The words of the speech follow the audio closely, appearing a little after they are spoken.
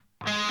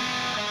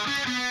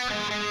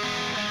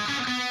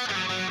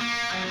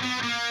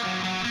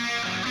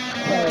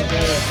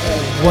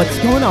What's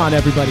going on,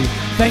 everybody?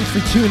 Thanks for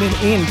tuning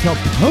in to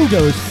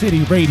Pogo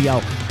City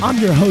Radio. I'm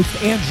your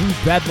host, Andrew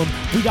Bedlam.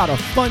 We got a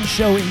fun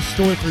show in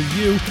store for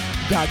you.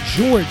 We got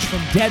George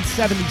from Dead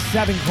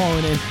 77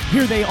 calling in.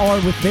 Here they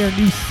are with their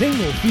new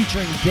single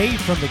featuring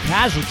Dave from the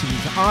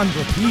Casualties on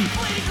repeat.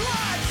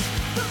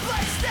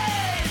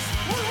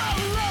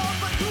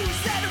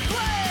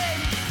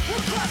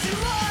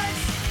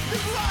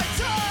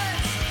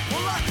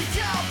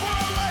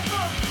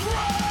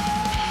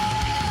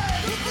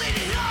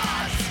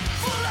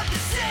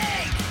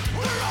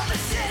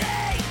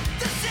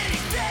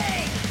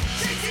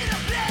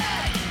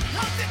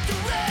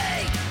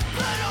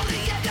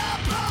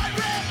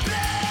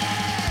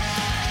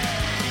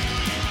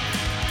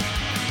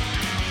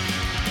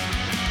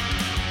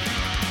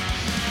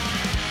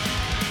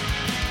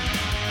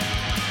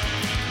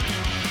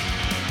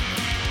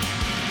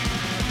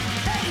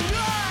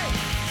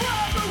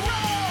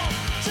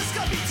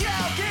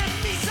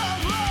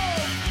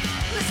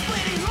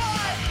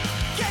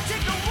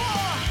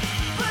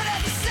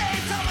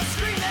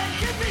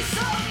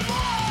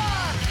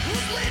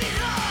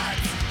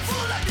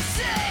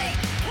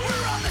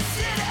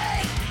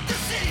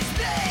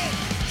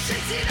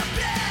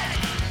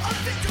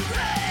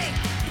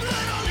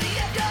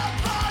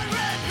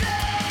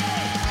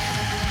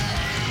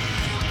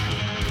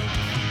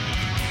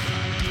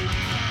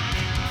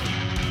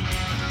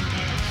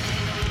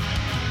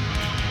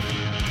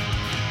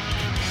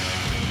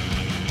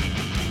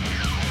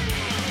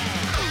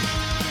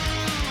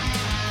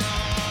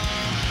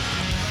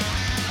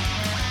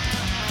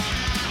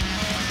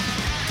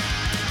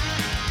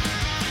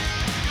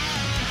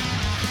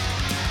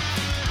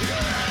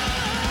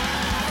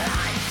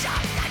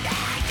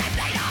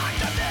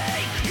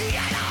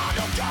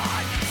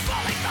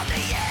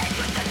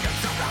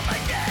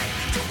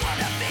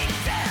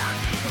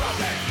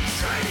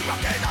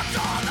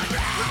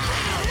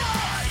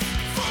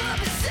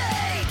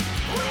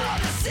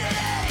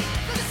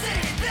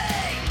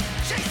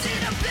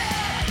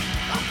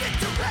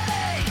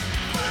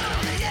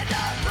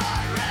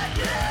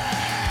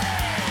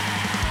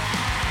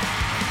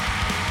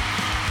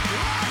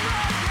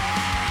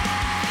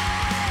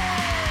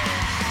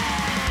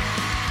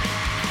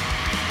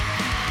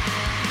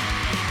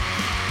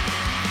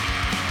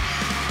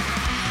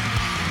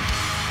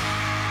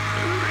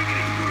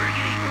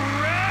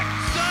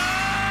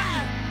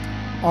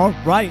 All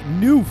right,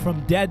 new from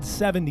Dead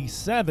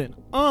 77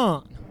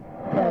 on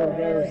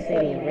Pogo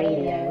City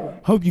Radio.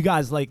 Hope you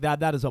guys like that.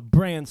 That is a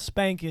brand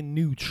spanking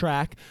new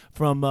track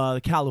from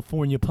the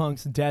California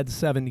Punks, Dead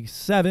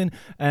 77.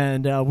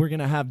 And we're going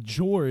to have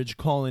George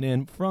calling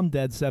in from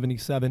Dead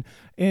 77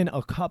 in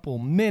a couple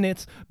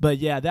minutes. But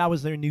yeah, that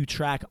was their new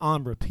track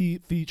on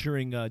repeat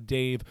featuring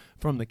Dave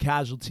from the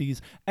Casualties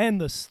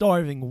and the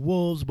Starving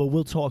Wolves. But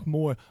we'll talk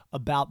more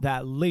about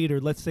that later.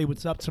 Let's say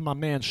what's up to my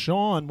man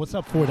Sean. What's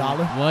up,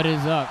 $4? What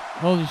is up?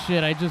 Holy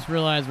shit, I just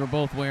realized we're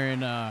both wearing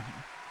the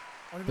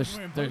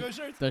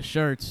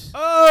shirts.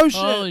 Oh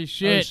shit! Holy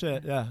shit! Oh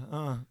shit! Yeah.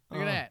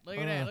 Look at that! Look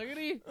at that! Look at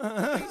these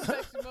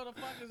sexy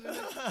motherfuckers in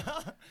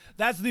this.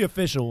 That's the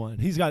official one.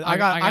 He's got. I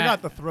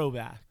got the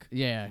throwback.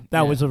 Yeah.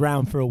 That was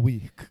around for a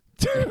week.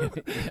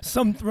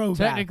 Some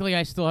throwback. Technically,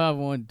 I still have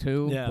one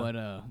too. Yeah.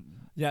 But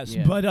Yes,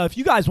 yeah. But if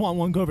you guys want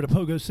one, go over to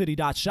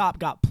pogocity.shop.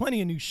 Got plenty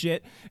of new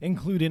shit,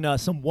 including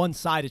some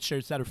one-sided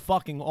shirts that are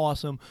fucking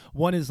awesome.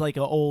 One is like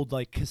an old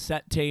like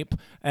cassette tape,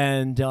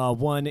 and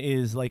one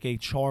is like a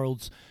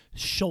Charles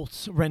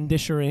Schultz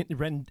rendition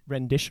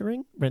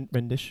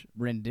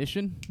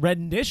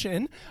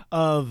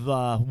of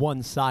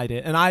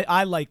one-sided. And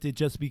I liked it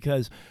just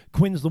because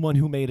Quinn's the one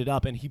who made it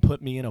up, and he put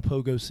me in a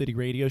Pogo City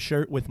Radio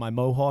shirt with my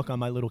mohawk on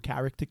my little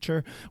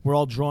caricature. We're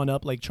all drawn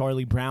up like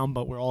Charlie Brown,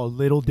 but we're all a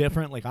little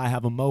different. Like I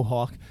have a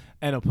mohawk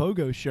and a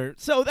pogo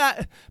shirt, so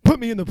that put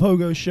me in the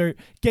pogo shirt,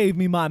 gave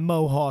me my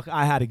mohawk.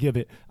 I had to give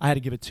it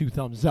 2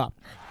 thumbs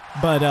up.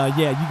 But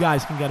yeah, you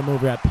guys can get them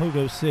over at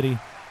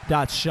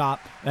pogocity.shop,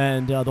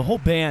 and the whole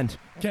band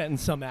getting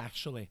some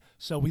actually,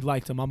 so we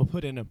liked them. I'm gonna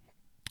put in an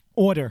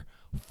order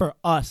for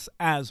us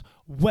as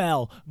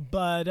well,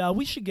 but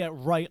we should get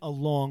right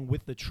along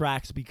with the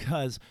tracks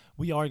because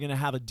we are gonna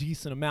have a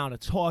decent amount of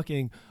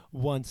talking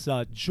once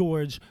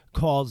George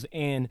calls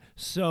in.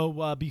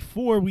 So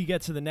before we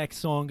get to the next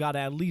song, gotta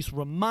at least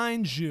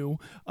remind you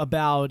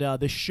about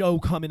the show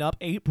coming up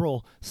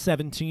April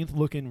 17th.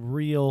 Looking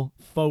real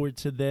forward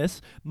to this.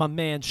 My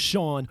man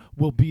Sean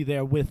will be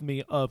there with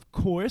me, of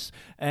course,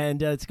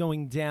 and it's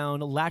going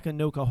down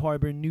Lackawanna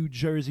Harbor, New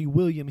Jersey,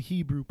 William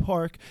Hebrew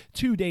Park.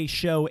 2-day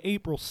show,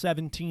 April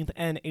 17th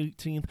and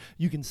 18th.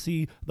 You can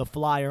see the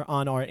flyer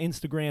on our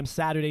Instagram.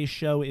 Saturday's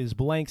show is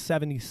Blank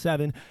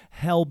 77,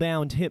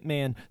 Hellbound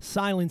Hitman,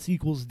 Silence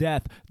Equals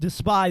Death,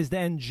 Despised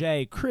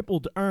NJ,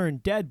 Crippled Urn,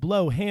 Dead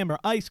Blow Hammer,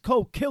 Ice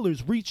Cold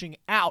Killers Reaching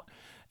Out,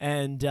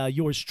 and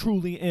yours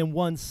truly in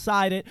One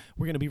Sided.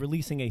 We're going to be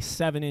releasing a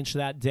 7-inch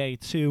that day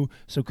too,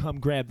 so come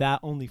grab that.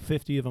 Only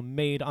 50 of them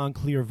made on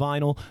clear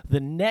vinyl. The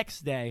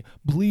next day,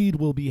 Bleed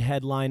will be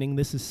headlining.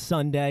 This is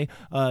Sunday.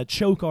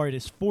 Choke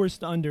Artist,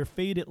 Forced Under,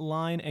 Faded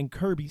Line, and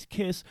Kirby's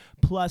Kiss,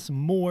 plus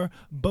more.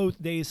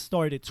 Both days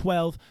start at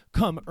 12.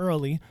 Come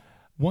early.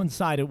 One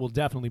Sided will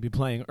definitely be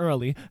playing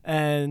early.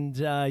 And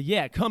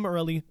yeah, come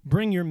early.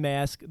 Bring your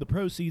mask. The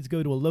proceeds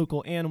go to a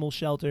local animal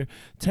shelter.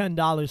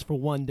 $10 for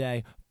one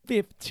day.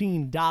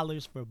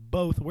 $15 for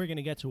both. We're going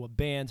to get to a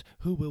band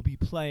who will be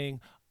playing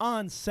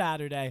on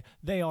Saturday.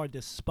 They are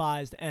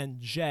Despised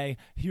and Jay.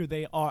 Here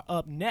they are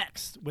up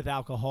next with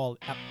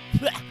Alcoholic.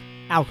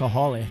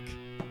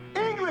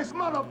 English,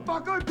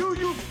 motherfucker, do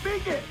you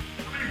speak it?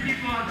 How many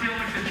people out there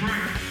like to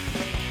drink?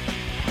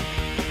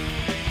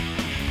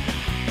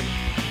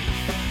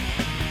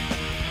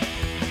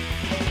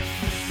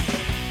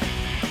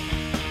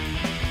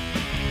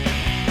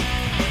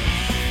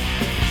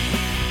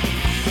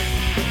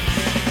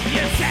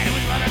 You said it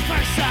was love at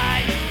first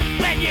sight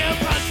when you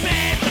approached me.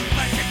 The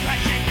first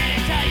impression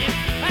didn't tell you.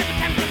 Every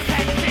time from the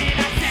magazine,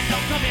 I said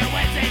don't come here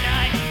Wednesday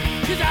night,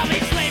 'cause I'll be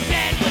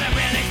sleeping when I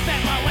really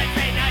spend my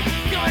Wednesday night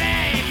going to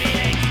AA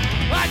meetings.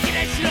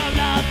 Unconditional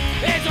love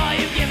is all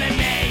you've given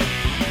me,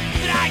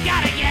 but I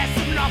gotta get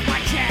something off my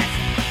chest.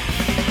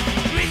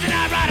 The reason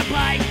I ride a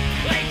bike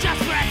ain't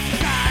just for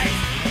exercise.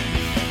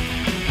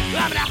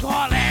 I'm an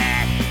alcoholic.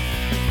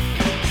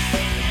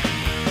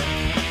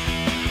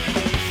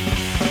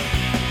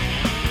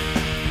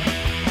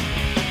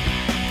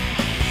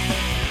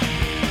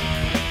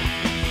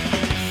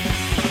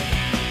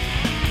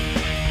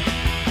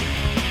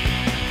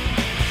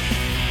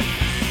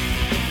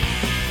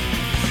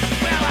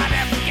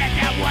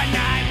 One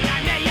night when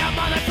I met your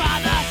mother,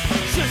 father,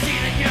 should see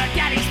that your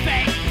daddy's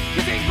fake,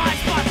 'cause he's my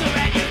sponsor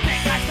and you think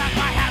I stock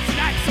my house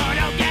tonight so I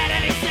don't get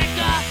any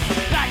sicker.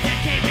 I just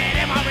keep it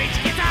in my reach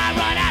 'cause I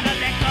run out of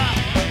liquor.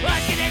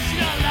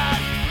 Unconditional love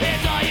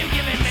is all you've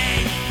given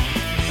me,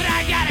 but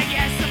I gotta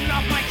get something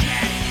off my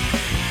chest.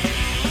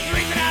 The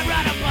reason I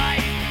run a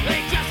bike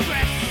ain't just for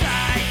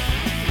exercise.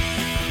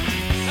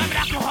 I'm an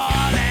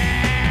alcoholic.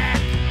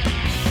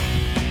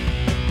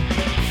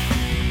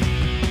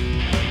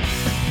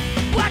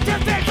 What do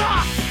they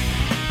want?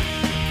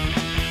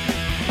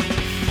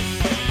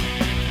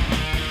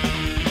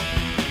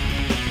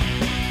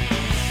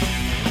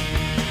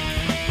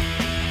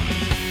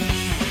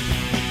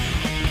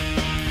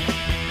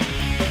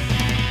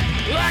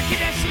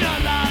 Unconditional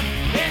love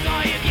is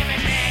all you've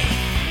given me,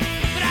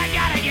 but I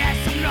gotta get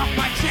something off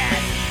my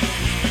chest.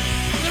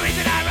 The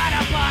reason I ride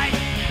a bike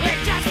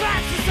is just for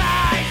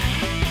exercise.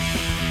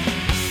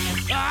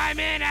 I'm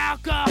an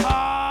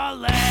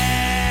alcoholic.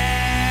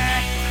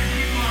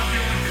 People out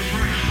there like to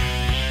drink.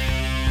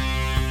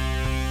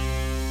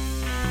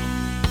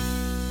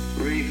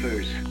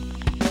 Reefers.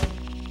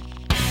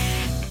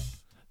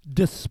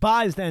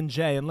 Despised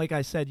NJ, and like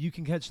I said, you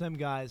can catch them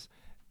guys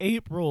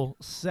April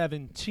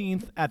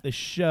 17th at the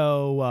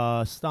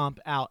show Stomp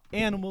Out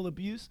Animal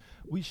Abuse.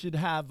 We should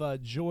have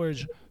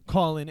George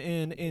calling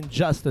in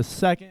just a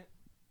second.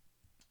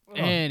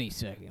 Any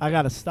second. I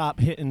gotta stop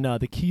hitting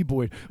the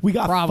keyboard. We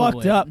got Probably.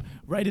 fucked up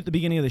right at the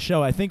beginning of the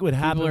show. I think what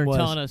People happened are was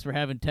telling us we're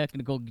having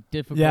technical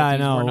difficulties. yeah, I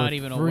know We're not we're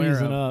even aware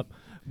freezing of. up.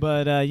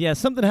 But yeah,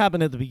 something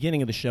happened at the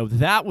beginning of the show.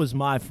 That was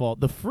my fault.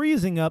 The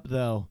freezing up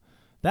though,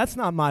 that's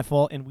not my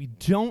fault, and we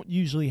don't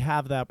usually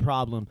have that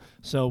problem.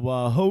 So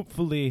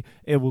hopefully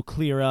it will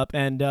clear up.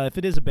 And if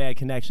it is a bad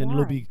connection,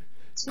 it'll be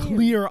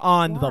clear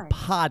on the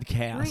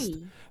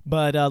podcast.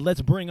 But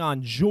let's bring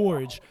on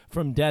George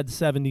from Dead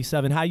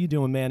 77. How you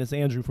doing, man? It's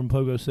Andrew from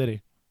Pogo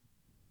City.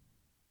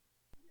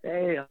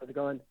 Hey, how's it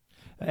going?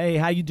 Hey,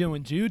 how you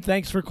doing, dude?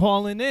 Thanks for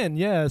calling in.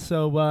 Yeah,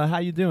 so how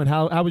you doing?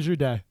 How was your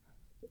day?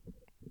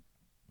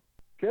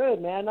 Good,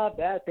 man. Not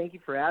bad. Thank you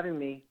for having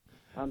me.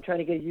 I'm trying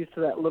to get used to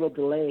that little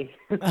delay.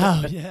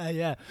 Oh,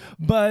 yeah.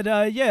 But,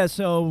 yeah,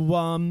 so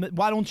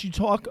why don't you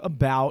talk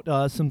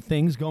about some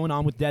things going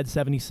on with Dead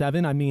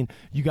 77? I mean,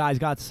 you guys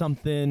got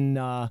something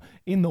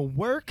in the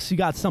works. You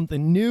got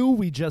something new.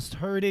 We just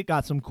heard it.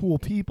 Got some cool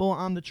people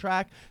on the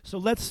track. So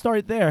let's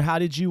start there. How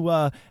did you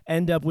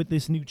end up with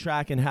this new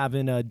track and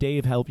having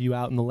Dave help you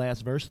out in the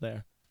last verse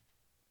there?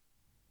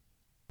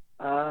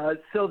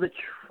 So the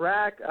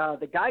track,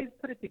 the guys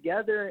put it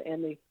together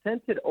and they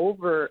sent it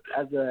over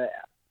as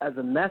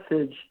a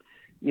message,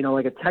 you know,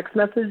 like a text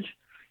message.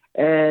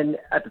 And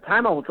at the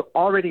time I was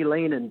already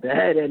laying in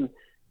bed and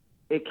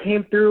it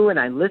came through and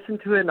I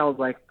listened to it and I was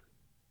like,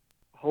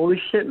 holy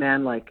shit,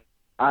 man. Like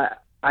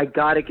I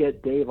gotta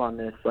get Dave on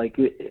this. Like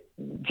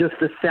just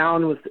the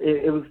sound was,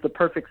 it was the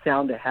perfect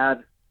sound to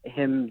have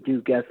him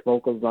do guest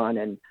vocals on.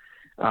 And,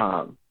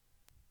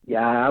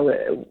 yeah,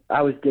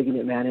 I was digging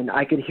it, man. And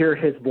I could hear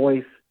his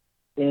voice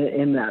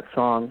in that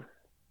song.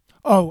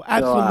 Oh,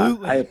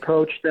 absolutely. So, I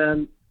approached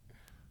him.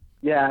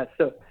 Yeah,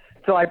 so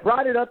I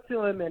brought it up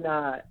to him, and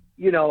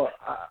you know,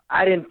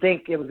 I didn't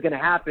think it was gonna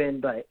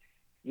happen, but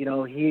you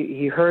know,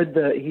 he heard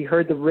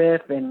the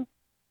riff and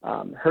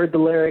heard the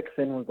lyrics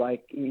and was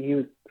like, he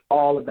was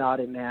all about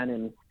it, man.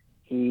 And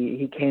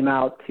he came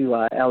out to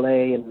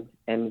LA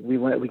and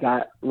we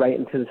got right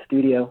into the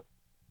studio.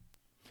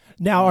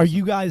 Now, are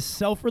you guys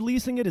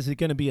self-releasing it? Is it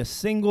going to be a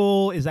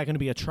single? Is that going to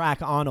be a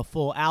track on a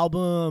full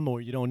album,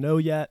 or you don't know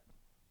yet?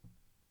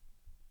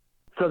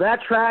 So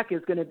that track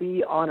is going to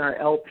be on our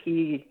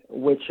LP,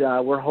 which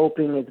we're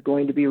hoping is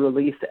going to be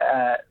released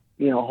at,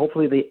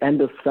 hopefully the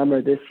end of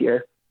summer this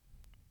year.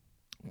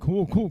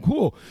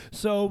 Cool.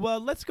 So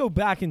let's go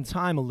back in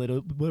time a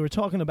little. We were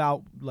talking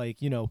about,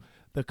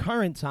 the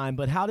current time,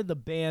 but how did the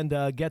band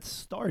get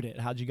started?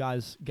 How'd you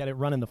guys get it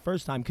running the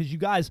first time? Because you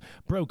guys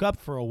broke up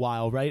for a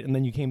while, right? And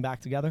then you came back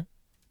together?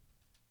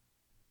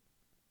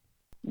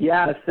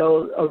 Yeah,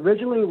 so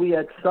originally we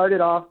had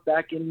started off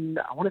back in,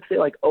 I want to say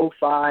like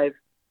 2005,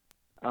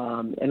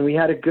 and we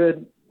had a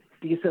good,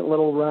 decent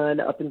little run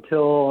up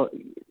until,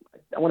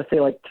 I want to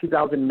say like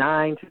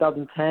 2009,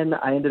 2010.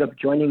 I ended up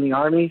joining the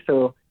Army,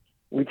 so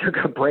we took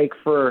a break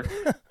for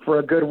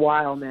a good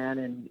while, man,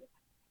 and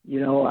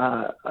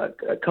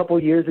a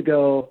couple years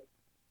ago,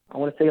 I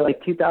want to say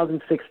like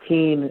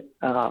 2016,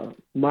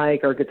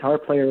 Mike, our guitar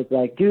player, was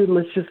like, dude,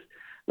 let's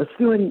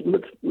do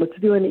an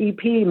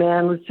EP,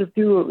 man. Let's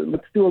do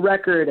a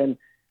record. And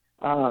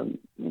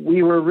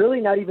we were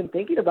really not even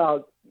thinking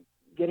about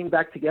getting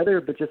back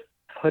together, but just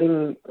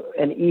putting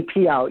an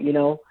EP out,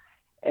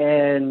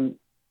 And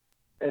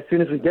as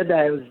soon as we did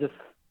that, it was just,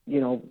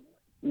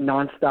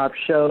 nonstop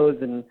shows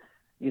and,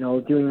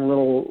 doing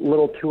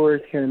little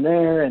tours here and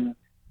there and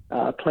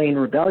playing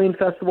Rebellion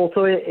Festival.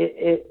 So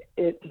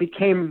it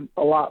became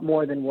a lot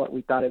more than what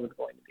we thought it was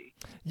going to be.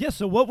 Yeah,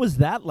 so what was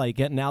that like,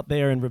 getting out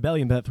there in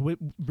Rebellion Fest?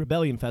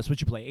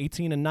 What'd you play,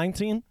 18 and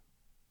 19?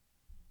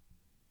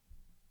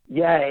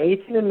 Yeah,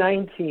 18 and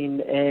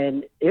 19,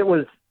 and it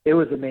was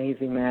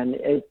amazing, man.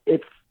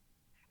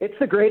 It's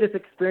the greatest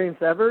experience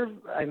ever.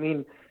 I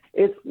mean,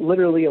 it's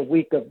literally a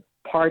week of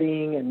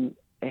partying and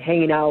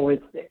hanging out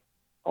with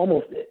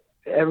almost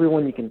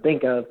everyone you can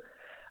think of.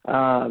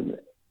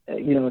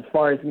 As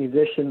far as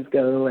musicians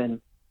go, and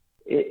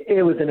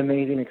it was an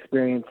amazing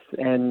experience,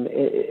 and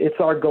it's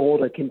our goal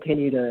to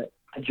continue to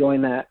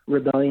join that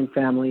Rebellion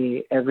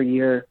family every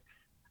year.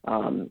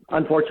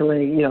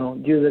 Unfortunately,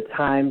 due to the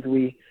times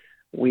they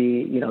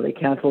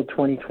canceled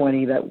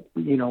 2020, that,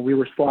 we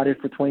were slotted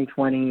for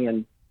 2020,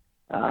 and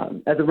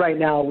as of right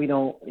now, we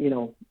don't,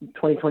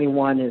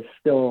 2021 is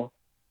still,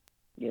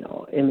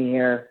 in the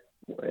air.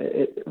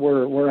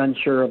 We're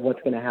unsure of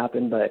what's going to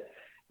happen, but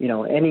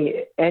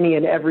any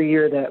and every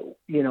year that,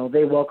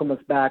 they welcome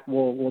us back,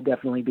 we'll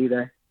definitely be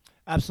there.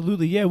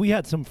 Absolutely. Yeah, we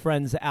had some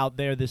friends out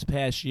there this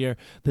past year.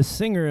 The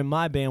singer in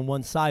my band,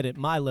 One Sided,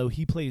 Milo,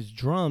 he plays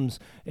drums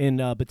in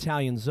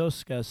Battalion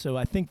Zoska. So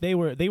I think they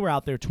were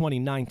out there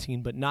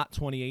 2019, but not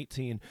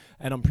 2018.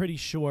 And I'm pretty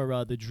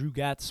sure the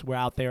Drugettes were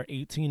out there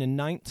 18 and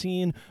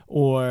 19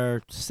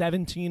 or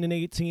 17 and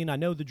 18. I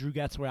know the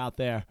Drugettes were out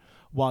there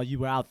while you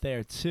were out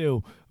there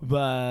too.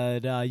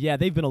 But yeah,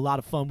 they've been a lot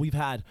of fun. We've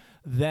had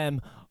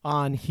them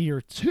on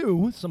here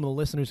too. Some of the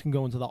listeners can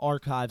go into the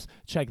archives,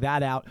 check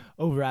that out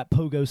over at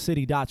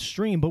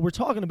pogocity.stream. But we're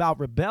talking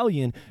about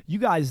Rebellion. You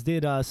guys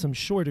did some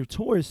shorter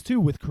tours too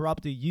with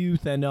Corrupted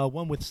Youth and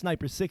one with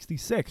Sniper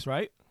 66,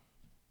 right?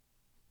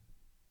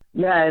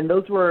 Yeah, and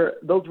those were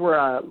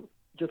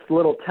just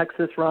little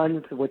Texas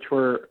runs, which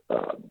were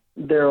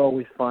they're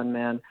always fun,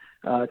 man.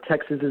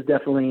 Texas is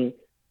definitely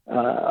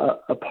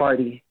a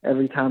party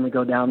every time we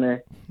go down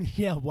there.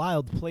 Yeah,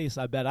 wild place,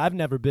 I bet. I've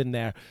never been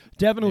there.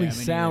 Definitely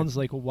sounds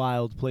like a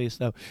wild place,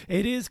 though.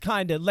 It is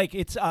kind of like,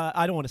 it's,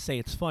 I don't want to say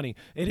it's funny.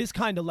 It is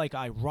kind of like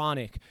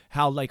ironic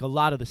how like a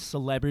lot of the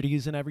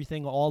celebrities and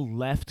everything all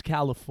left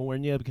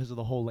California because of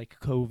the whole like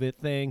COVID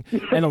thing.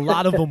 And a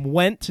lot of them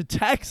went to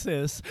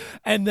Texas,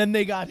 and then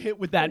they got hit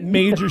with that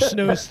major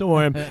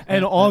snowstorm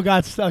and all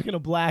got stuck in a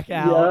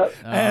blackout. Yep.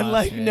 And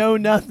like, shit. no,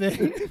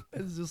 nothing.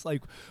 It's just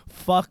like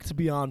fucked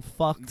beyond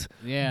fucked.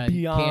 Yeah,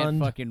 you beyond can't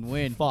fucking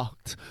win.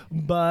 Fucked.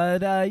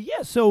 But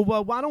yeah, so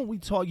why don't we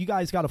talk? You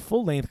guys got a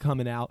full length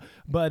coming out,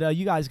 but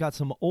you guys got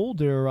some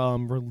older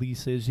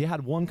releases. You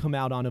had one come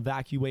out on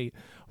Evacuate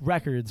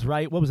Records,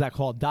 right? What was that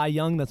called? Die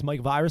Young. That's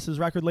Mike Virus's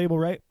record label,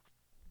 right?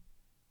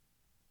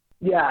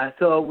 Yeah,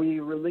 so we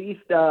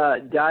released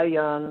Die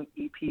Young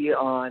EP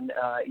on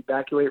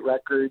Evacuate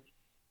Records,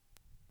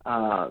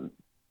 and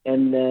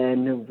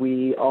then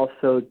we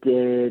also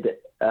did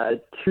a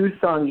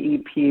 2-song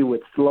EP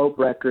with Slope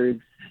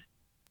Records.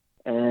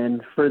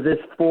 And for this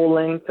full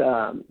length,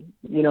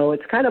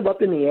 it's kind of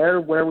up in the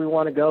air where we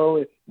want to go,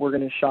 if we're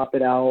going to shop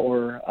it out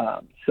or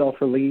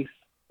self-release.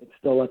 It's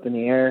still up in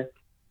the air.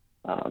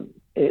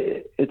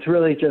 It's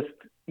really just,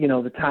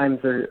 the times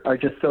are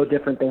just so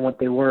different than what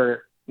they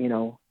were, a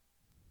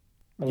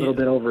little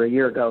bit over a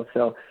year ago.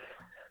 So,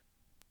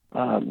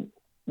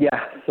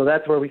 so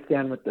that's where we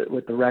stand with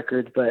the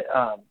records. But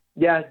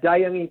Die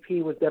Young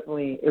EP was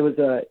definitely, it was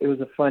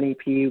a fun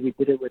EP. We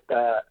did it with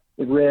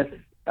Riff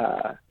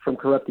from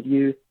Corrupted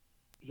Youth.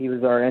 He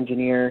was our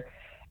engineer,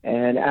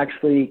 and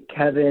actually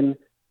Kevin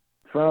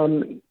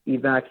from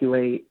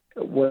Evacuate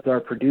was our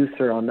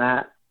producer on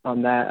that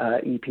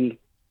EP.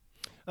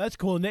 That's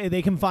cool. And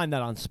they can find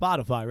that on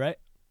Spotify, right?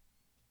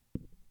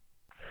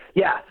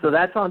 Yeah, so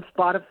that's on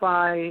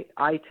Spotify,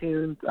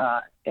 iTunes,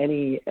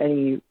 any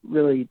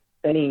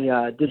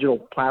digital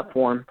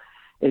platform.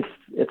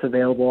 It's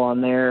available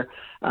on there.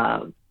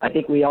 I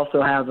think we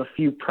also have a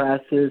few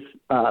presses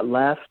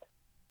left.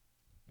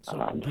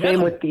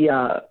 Same with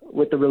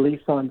the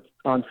release on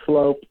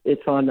Slope.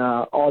 It's on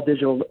all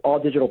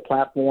digital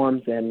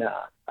platforms, and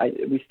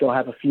we still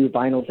have a few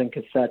vinyls and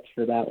cassettes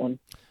for that one.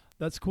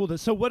 That's cool.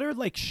 So what are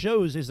like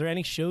shows? Is there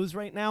any shows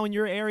right now in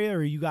your area, or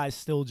are you guys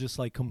still just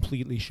like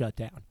completely shut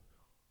down?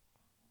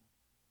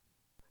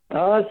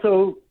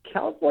 So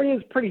California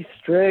is pretty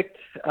strict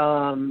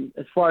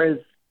as far as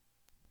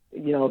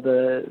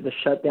the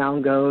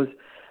shutdown goes.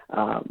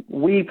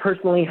 We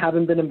personally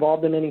haven't been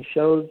involved in any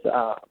shows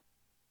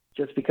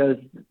just because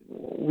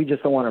we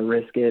just don't want to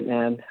risk it,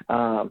 man.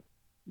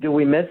 Do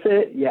we miss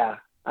it? Yeah,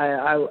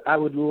 I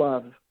would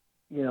love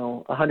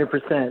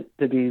 100%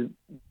 to be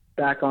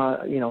back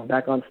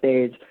on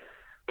stage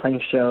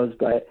playing shows,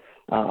 but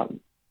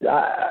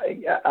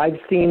I've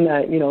seen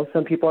that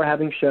some people are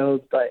having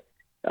shows, but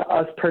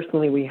us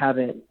personally, we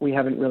haven't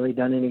really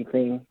done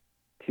anything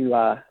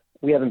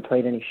we haven't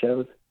played any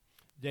shows.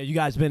 Yeah, you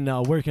guys been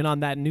working on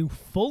that new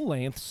full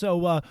length.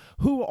 So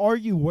who are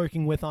you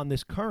working with on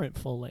this current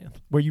full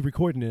length? Where are you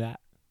recording it at?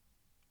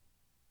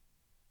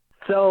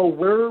 So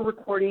we're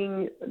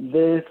recording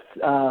this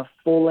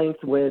full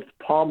length with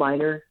Paul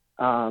Miner,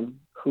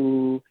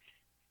 who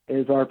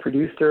is our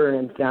producer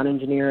and sound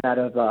engineer out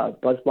of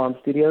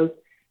Buzzbomb Studios,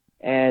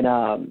 and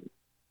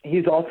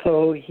he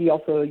also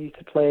used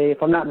to play,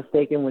 if I'm not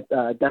mistaken, with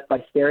Death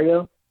by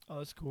Stereo. Oh,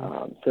 that's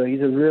cool. So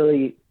he's a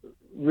really,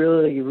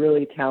 really,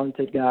 really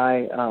talented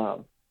guy.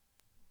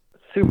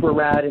 Super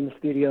rad in the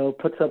studio.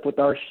 Puts up with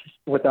our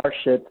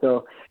shit.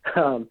 So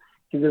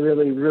he's a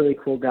really, really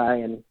cool guy,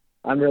 and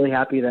I'm really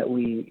happy that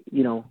we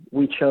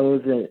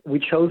chose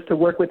to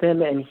work with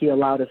him, and he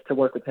allowed us to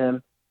work with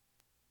him.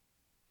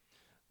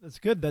 That's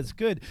good. That's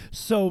good.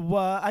 So,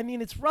 I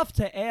mean, it's rough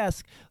to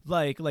ask,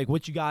 like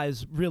what you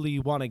guys really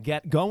want to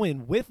get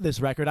going with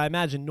this record. I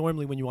imagine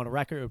normally when you're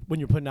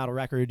putting out a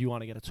record, you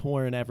want to get a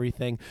tour and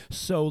everything.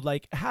 So,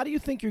 like, how do you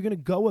think you're going to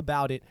go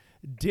about it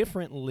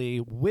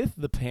differently with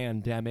the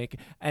pandemic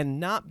and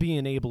not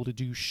being able to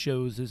do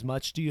shows as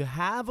much? Do you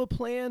have a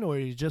plan, or are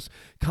you just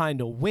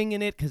kind of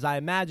winging it? Because I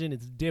imagine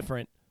it's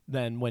different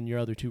than when your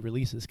other two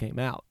releases came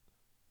out.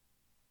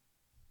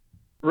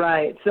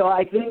 Right. So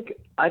I think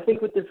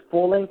with this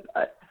full length,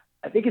 I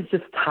think it's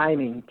just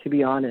timing, to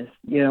be honest.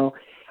 And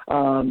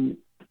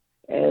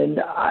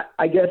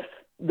I guess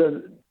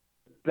the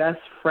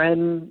best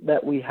friend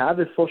that we have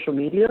is social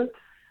media.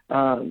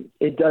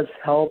 It does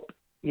help,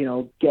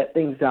 get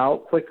things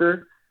out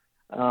quicker.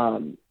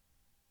 But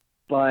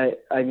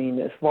I mean,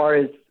 as far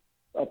as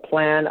a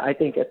plan, I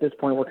think at this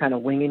point we're kind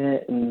of winging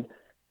it and,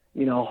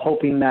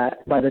 hoping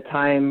that by the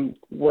time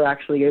we're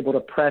actually able to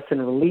press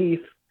and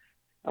release,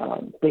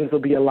 things will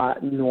be a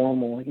lot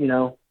normal,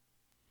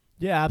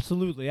 Yeah,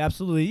 absolutely.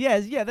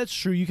 Yeah, that's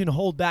true. You can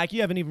hold back.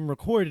 You haven't even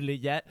recorded it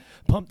yet.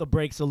 Pump the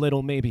brakes a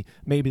little. Maybe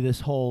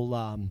this whole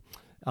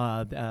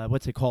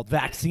what's it called,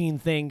 vaccine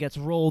thing gets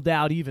rolled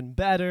out even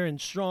better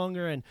and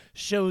stronger, and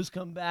shows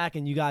come back,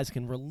 and you guys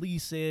can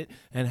release it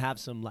and have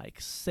some like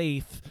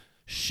safe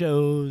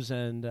shows,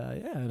 and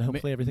and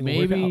hopefully everything will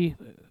work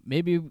out.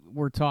 Maybe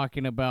we're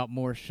talking about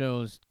more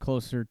shows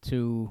closer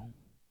to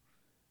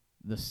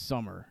the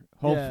summer.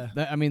 Yeah.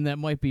 That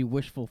might be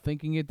wishful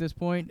thinking at this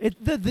point.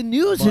 The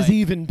news has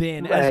even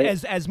been, right.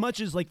 as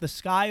much as like the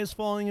sky is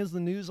falling as the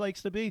news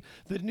likes to be,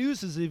 the news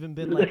has even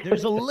been like,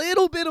 there's a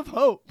little bit of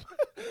hope.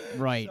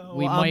 Right. So,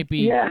 we might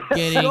be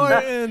getting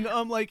and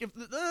I'm like, if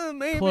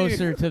maybe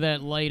closer to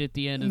that light at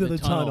the end of into the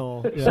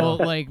tunnel. Yeah. So,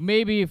 like,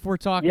 maybe if we're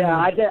talking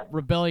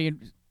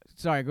Rebellion...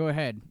 Sorry, go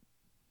ahead.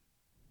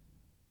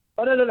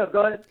 Oh, no,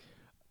 go ahead.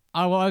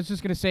 I was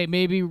just going to say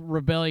maybe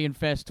Rebellion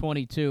Fest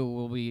 22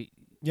 will be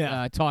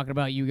talking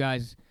about you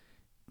guys,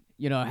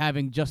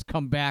 having just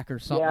come back or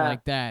something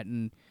like that,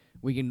 and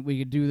we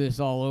can do this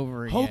all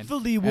over again.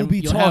 Hopefully we'll And be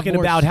you'll talking have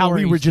more about how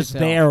we were stories to just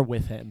tell. there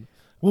with him.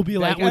 We'll be That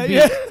like, would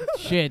be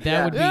shit.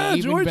 That would be yeah,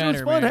 even George better.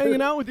 was fun man.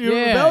 hanging out with you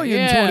Yeah, at Rebellion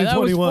yeah, that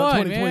was 2021,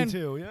 fun, man.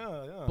 2022.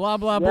 Yeah. Blah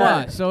blah Yeah.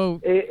 blah. So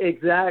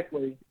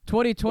Exactly.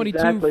 2022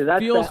 Exactly.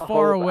 That's feels that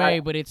far hope. away,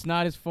 but it's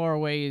not as far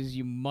away as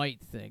you might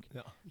think.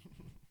 Yeah.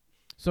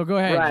 So go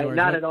ahead, Right, George.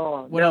 not What- at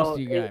all. What No, else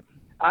do you got?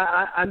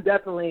 I'm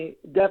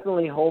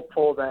definitely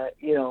hopeful that,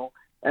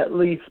 at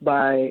least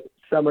by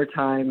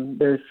summertime,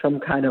 there's some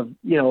kind of,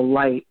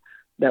 light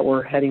that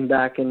we're heading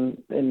back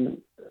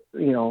in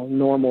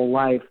normal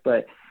life.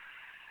 But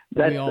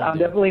We all I'm do.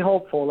 definitely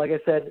hopeful. Like I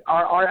said,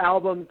 our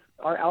albums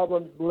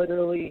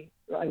literally,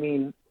 I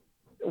mean,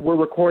 we're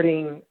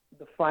recording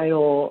the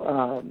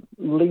final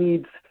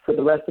leads for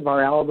the rest of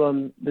our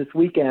album this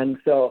weekend.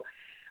 So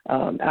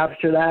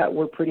after that,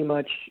 we're pretty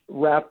much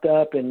wrapped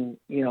up, and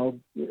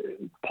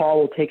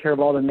Paul will take care of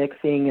all the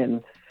mixing,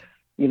 and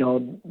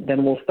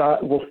then we'll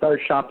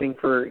start shopping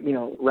for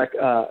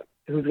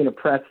who's going to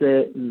press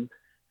it and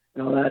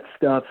all that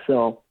stuff.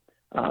 So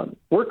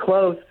we're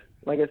close.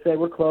 Like I said,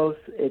 we're close.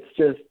 It's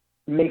just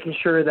making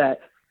sure that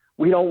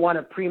we don't want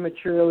to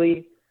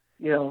prematurely,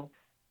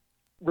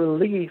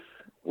 release.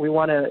 We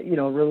want to,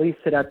 release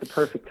it at the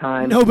perfect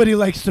time. Nobody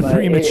likes to But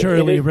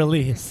prematurely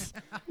release.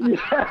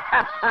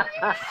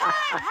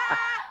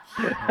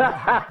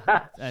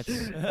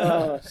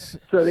 That's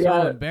So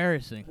yeah,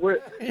 embarrassing.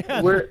 we're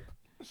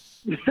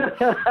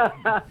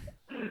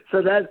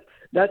so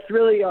that's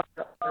really our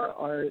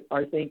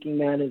thinking,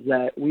 man, is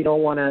that we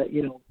don't want to,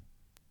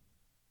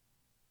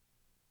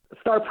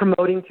 start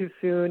promoting too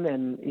soon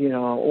and,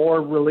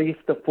 or release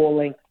the full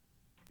length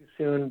too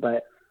soon.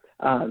 But,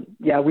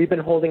 we've been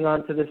holding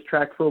on to this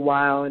track for a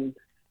while. And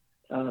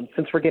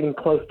since we're getting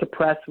close to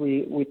press,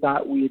 we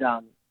thought we'd,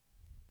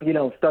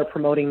 start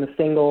promoting the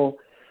single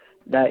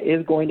that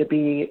is going to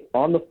be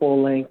on the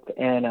full length.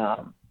 And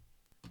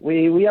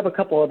we have a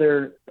couple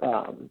other,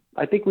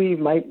 I think we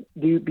might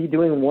be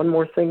doing one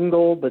more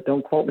single, but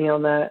don't quote me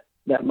on that.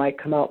 That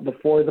might come out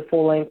before the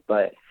full length.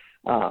 But,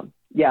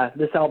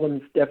 this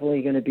album's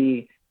definitely going to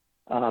be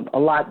a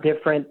lot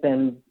different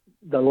than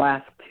the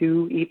last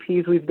 2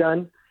 EPs we've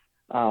done.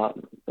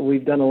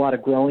 We've done a lot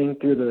of growing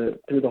through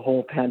the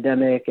whole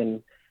pandemic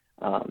and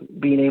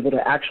being able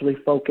to actually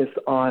focus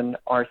on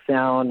our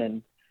sound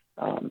and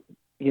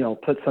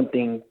put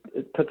something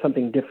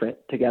different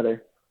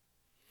together.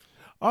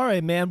 All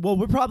right, man. Well,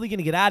 we're probably going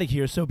to get out of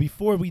here. So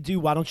before we do,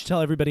 why don't you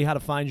tell everybody how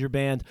to find your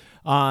band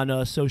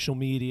on social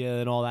media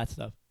and all that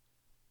stuff?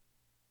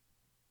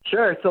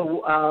 Sure.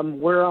 So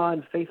we're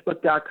on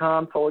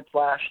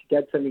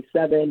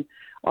Facebook.com/Dead77.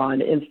 On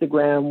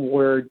Instagram,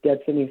 we're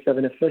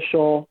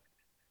Dead77Official.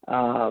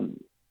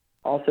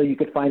 Also, you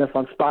could find us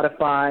on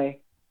Spotify,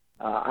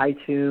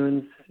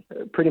 iTunes,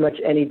 pretty much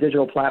any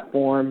digital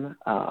platform.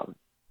 All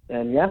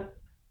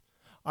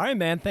right,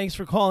 man. Thanks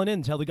for calling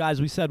in. Tell the guys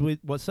we said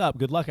what's up.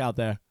 Good luck out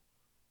there.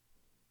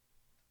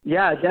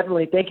 Yeah,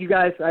 definitely. Thank you,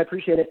 guys. I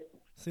appreciate it.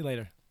 See you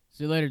later.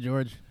 See you later,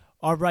 George.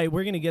 All right,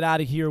 we're going to get out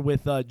of here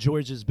with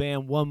George's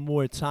band one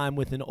more time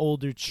with an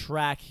older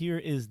track. Here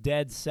is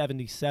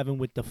Dead77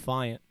 with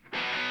Defiant.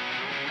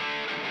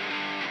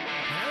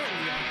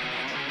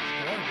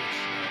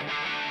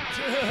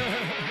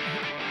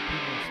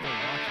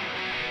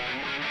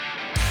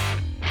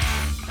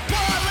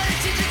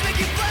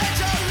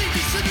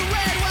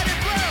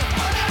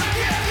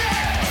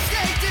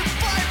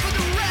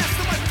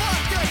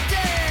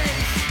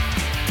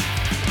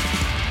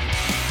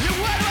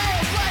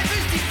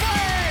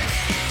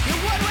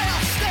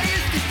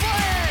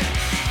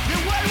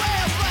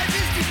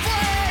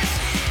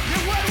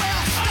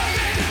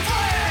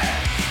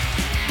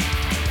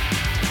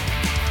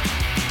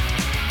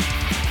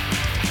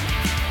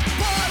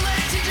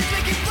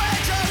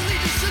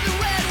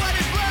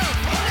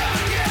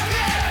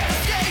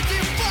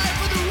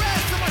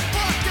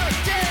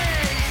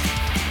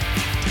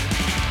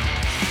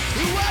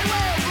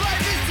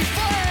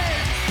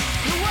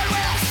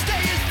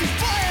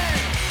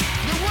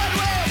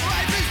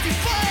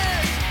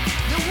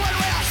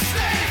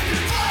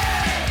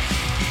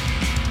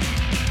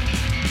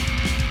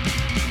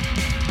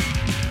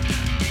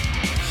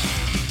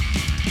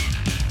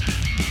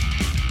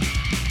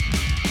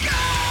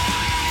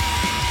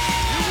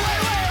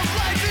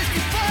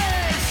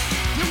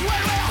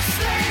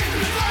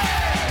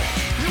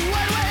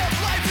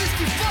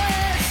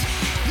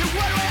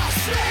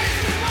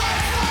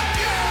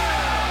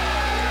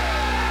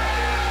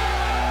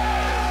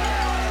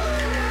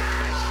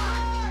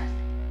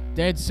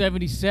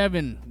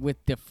 Dead77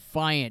 with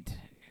Defiant,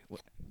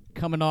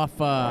 coming off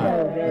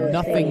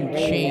Nothing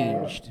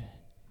Changed.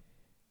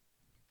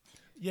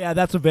 Yeah,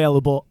 that's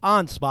available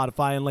on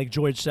Spotify. And like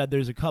George said,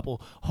 there's a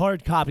couple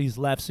hard copies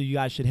left, so you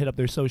guys should hit up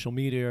their social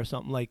media or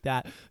something like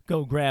that.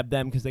 Go grab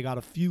them because they got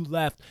a few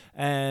left.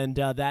 And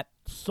that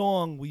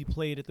song we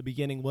played at the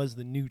beginning was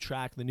the new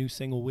track, the new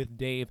single with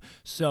Dave.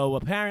 So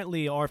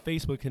apparently our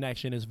Facebook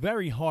connection is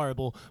very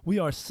horrible. We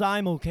are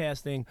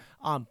simulcasting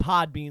on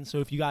Podbean, so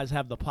if you guys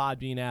have the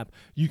Podbean app,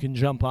 you can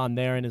jump on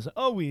there. And as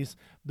always,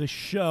 the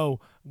show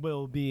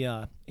will be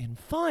in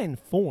fine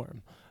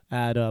form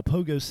at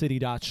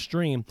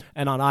pogocity.stream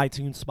and on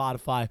iTunes,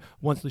 Spotify,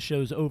 once the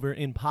show's over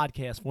in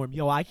podcast form.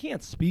 Yo, I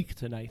can't speak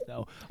tonight,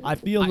 though. I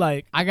feel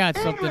like... I got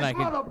something I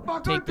can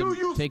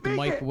take the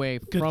mic away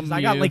from you.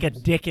 I got like a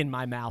dick in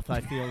my mouth,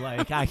 I feel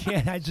like.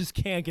 I just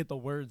can't get the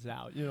words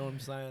out. You know what I'm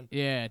saying?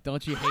 Yeah,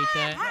 don't you hate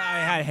that?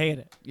 I hate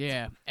it.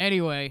 Yeah.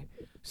 Anyway,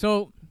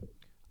 so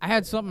I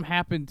had something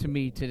happen to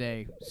me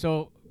today.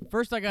 So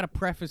first I got to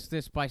preface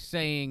this by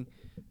saying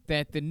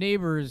that the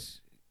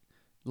neighbors,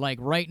 like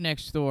right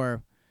next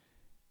door,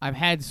 I've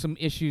had some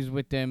issues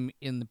with them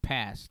in the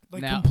past.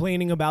 Like now,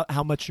 complaining about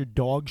how much your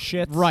dog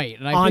shits right,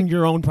 and on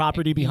your own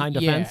property behind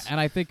a fence? Yeah,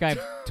 and I think I've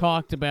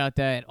talked about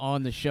that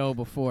on the show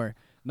before.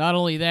 Not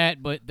only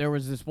that, but there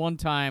was this one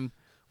time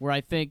where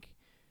I think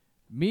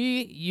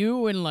me,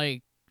 you, and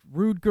like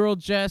Rude Girl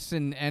Jess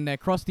and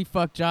Crusty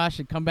Fuck Josh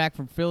had come back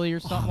from Philly or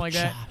something like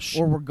Josh.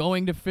 that. Or we're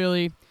going to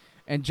Philly,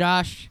 and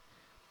Josh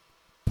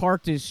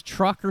parked his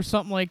truck or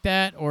something like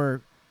that,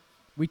 or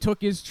we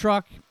took his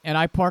truck, and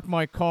I parked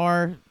my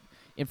car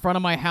in front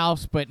of my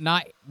house, but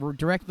not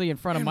directly in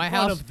front of my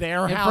house. Of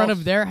their in house. front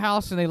of their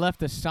house, and they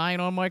left a sign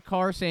on my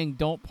car saying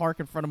 "Don't park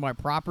in front of my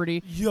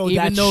property." Yo, even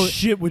that though,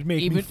 shit would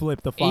make me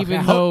flip the fuck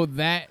even out. though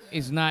that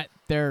is not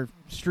their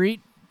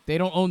street, they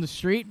don't own the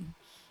street.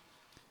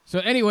 So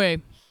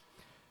anyway,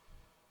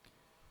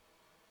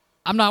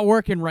 I'm not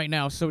working right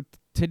now. So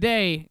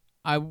today,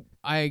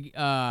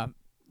 I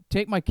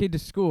take my kid to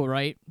school,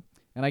 right?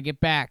 And I get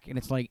back, and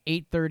it's like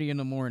 8:30 in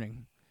the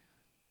morning.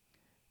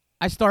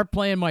 I start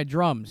playing my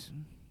drums.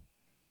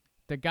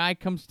 The guy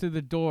comes to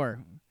the door,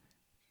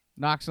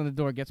 knocks on the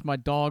door, gets my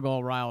dog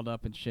all riled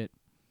up and shit.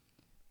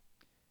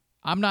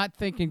 I'm not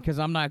thinking because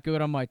I'm not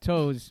good on my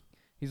toes.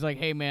 He's like,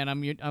 "Hey, man,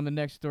 I'm the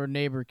next door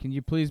neighbor. Can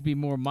you please be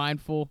more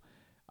mindful?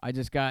 I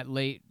just got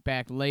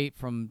back late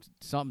from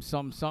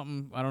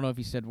something. I don't know if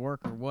he said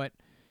work or what.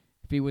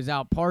 If he was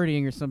out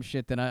partying or some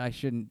shit, then I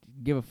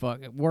shouldn't give a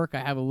fuck. At work, I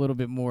have a little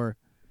bit more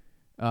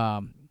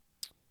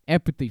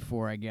empathy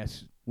for, I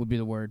guess, would be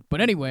the word. But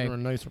anyway. You're a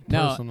nicer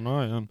person than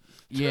I am.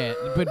 Yeah,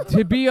 but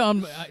to be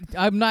I'm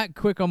not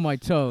quick on my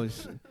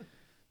toes.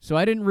 So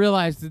I didn't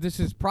realize that this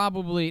is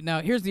probably...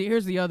 Now, here's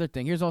the other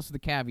thing. Here's also the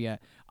caveat.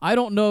 I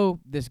don't know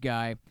this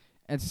guy.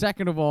 And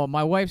second of all,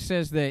 my wife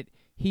says that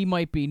he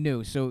might be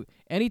new. So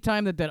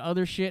anytime that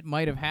other shit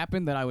might have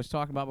happened that I was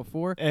talking about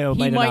before, It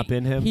might have not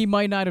been him. He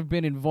might not have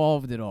been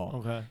involved at all.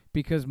 Okay.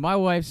 Because my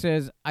wife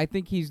says, I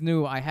think he's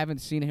new. I haven't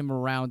seen him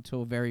around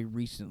till very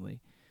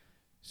recently.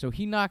 So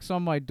he knocks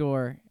on my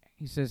door.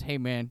 He says, "Hey,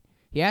 man."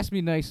 He asked me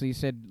nicely. He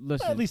said,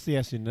 "Listen. At least he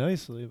asked you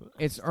nicely. But.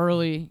 It's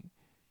early.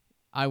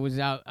 I was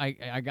out.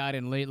 I got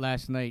in late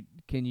last night.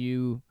 Can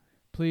you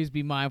please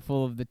be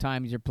mindful of the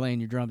times you're playing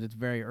your drums? It's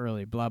very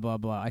early, blah, blah,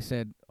 blah." I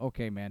said,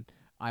 "Okay, man.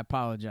 I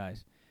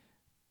apologize."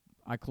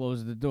 I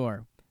closed the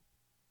door.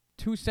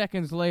 2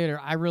 seconds later,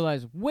 I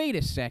realized, wait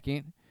a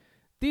second.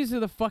 These are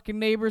the fucking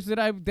neighbors that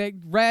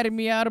ratted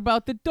me out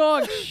about the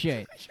dog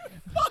shit.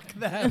 Fuck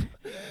them.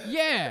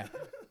 Yeah.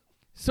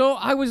 So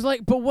I was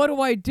like, but what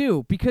do I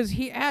do? Because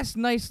he asked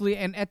nicely,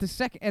 and at the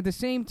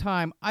same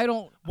time, I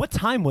don't. What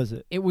time was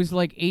it? It was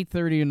like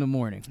 8:30 in the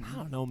morning. I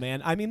don't know,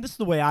 man. I mean, this is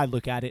the way I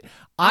look at it.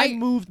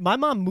 My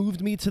mom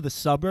moved me to the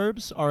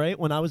suburbs, all right,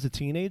 when I was a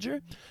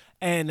teenager,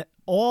 and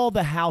all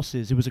the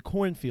houses, it was a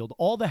cornfield,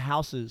 all the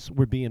houses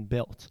were being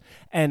built.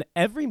 And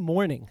every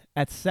morning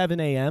at 7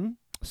 a.m.,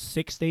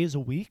 6 days a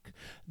week,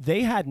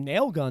 they had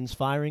nail guns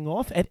firing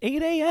off at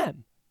 8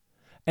 a.m.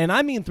 And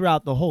I mean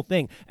throughout the whole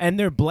thing. And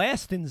they're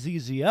blasting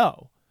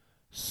ZZO.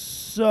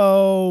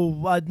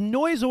 So a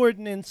noise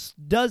ordinance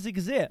does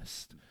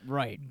exist.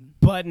 Right.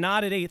 But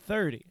not at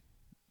 8:30.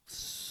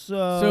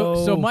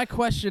 So my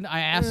question, I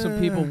asked some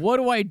people, what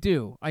do I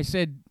do? I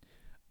said,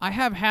 I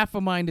have half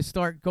a mind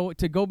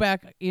to go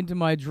back into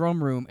my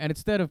drum room, and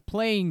instead of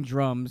playing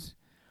drums,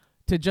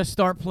 to just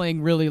start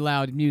playing really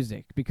loud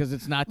music, because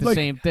it's not the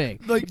same thing.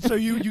 So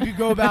you could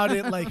go about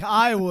it like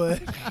I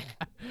would.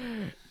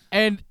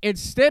 And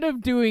instead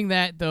of doing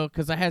that, though,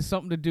 because I had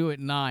something to do at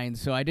 9,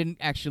 so I didn't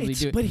actually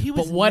do it. But he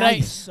was what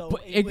nice, so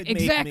it would make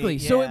exactly. me,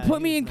 So yeah, it put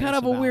he me was in kind nice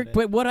of a about weird. it.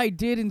 But what I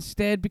did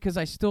instead, because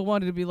I still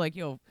wanted to be like,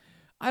 yo,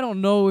 I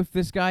don't know if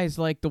this guy is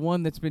like the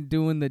one that's been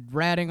doing the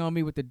ratting on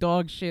me with the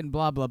dog shit and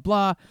blah, blah,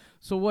 blah.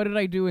 So what did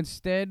I do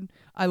instead?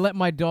 I let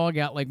my dog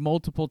out like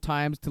multiple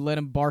times to let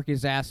him bark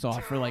his ass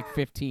off for like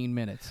 15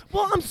 minutes.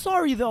 Well, I'm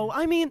sorry, though.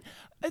 I mean,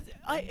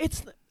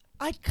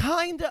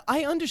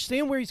 I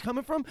understand where he's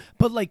coming from,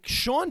 but like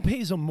Sean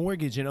pays a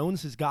mortgage and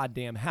owns his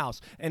goddamn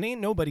house, and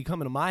ain't nobody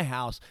coming to my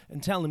house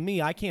and telling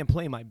me I can't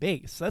play my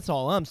bass. That's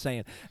all I'm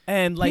saying.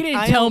 And like, he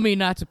didn't tell me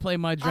not to play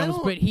my drums,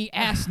 but he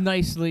asked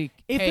nicely.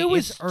 If hey, it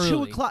was it's early.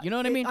 2 o'clock, you know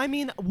what I mean? I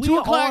mean, 2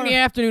 o'clock in the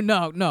afternoon.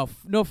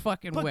 No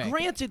fucking but way.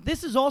 granted,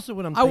 this is also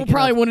what I'm. I thinking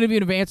probably of. wouldn't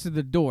even have answered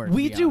the door.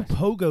 We do honest.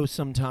 pogo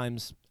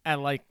sometimes at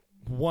like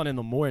 1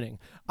 a.m.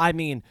 I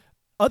mean,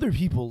 other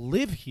people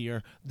live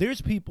here. There's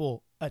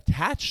people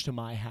attached to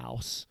my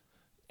house.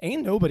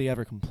 Ain't nobody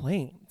ever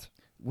complained.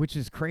 Which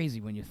is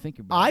crazy when you think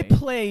about I it.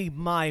 play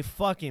my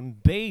fucking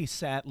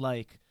bass at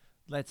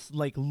that's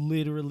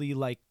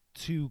literally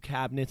 2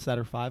 cabinets that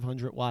are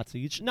 500 watts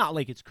each. Not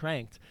like it's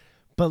cranked,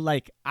 but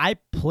like I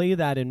play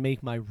that and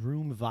make my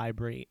room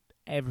vibrate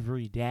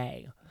every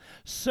day.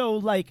 So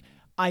like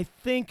I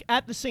think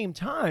at the same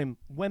time,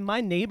 when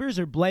my neighbors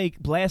are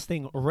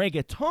blasting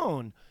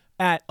reggaeton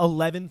at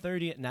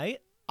 11:30 at night,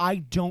 I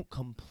don't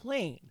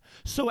complain.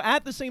 So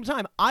at the same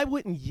time, I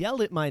wouldn't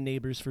yell at my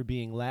neighbors for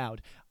being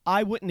loud.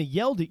 I wouldn't have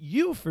yelled at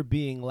you for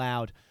being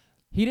loud.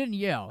 He didn't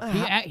yell.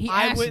 He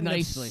I asked wouldn't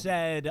nicely. have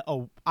said,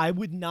 I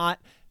would not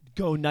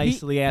go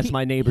nicely ask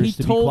my he neighbors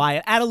to be told-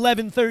 quiet at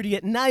 11:30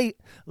 at night,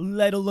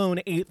 let alone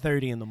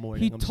 8:30 in the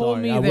morning. He I'm told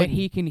sorry, me I that wouldn't.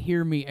 he can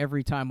hear me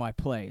every time I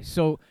play.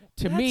 So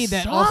to That me,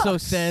 that also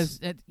sucks. says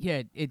that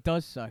it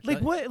does suck. Like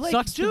what? Like,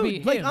 sucks to be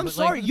dude, like him, I'm but,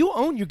 sorry, you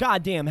own your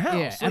goddamn house. Yeah,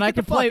 Like, and get I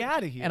can the fuck play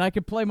out of here. and I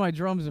can play my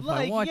drums if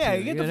I want yeah,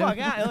 to. get you the know? fuck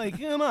out. Like,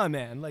 come on,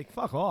 man. Like,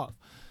 fuck off.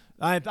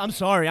 I'm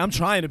sorry. I'm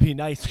trying to be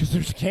nice because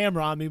there's a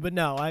camera on me, but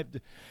no,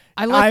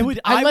 I let the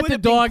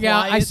would've dog been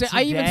out. quiet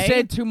I even today,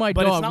 said to my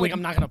but dog, it's not like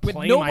I'm not gonna with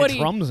play nobody, my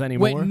drums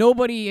anymore. With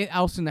nobody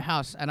else in the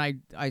house, and I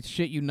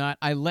shit you not,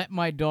 I let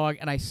my dog,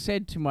 and I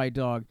said to my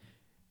dog,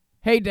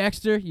 "Hey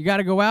Dexter, you got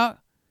to go out?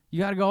 You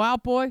got to go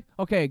out, boy?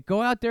 Okay,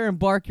 go out there and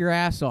bark your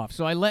ass off."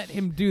 So I let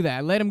him do that.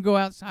 I let him go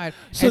outside.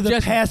 So and the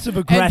just, passive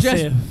and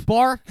aggressive. just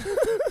bark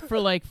for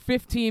like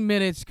 15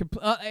 minutes.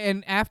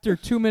 And after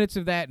 2 minutes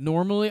of that,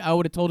 normally I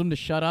would have told him to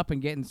shut up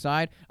and get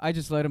inside. I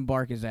just let him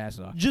bark his ass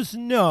off. Just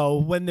know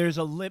when there's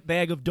a lit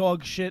bag of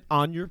dog shit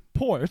on your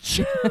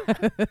porch.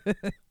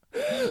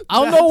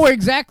 I'll know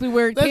exactly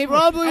where it that's came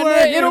probably from.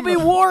 where And it it'll came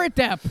be war at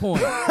that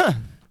point.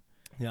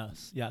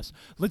 Yes.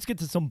 Let's get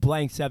to some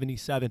Blank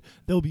 77.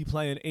 They'll be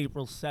playing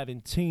April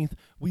 17th.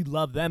 We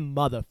love them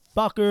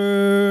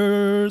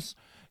motherfuckers.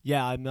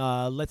 Yeah,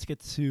 let's get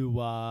to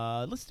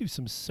let's do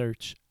some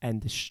Search and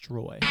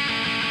Destroy.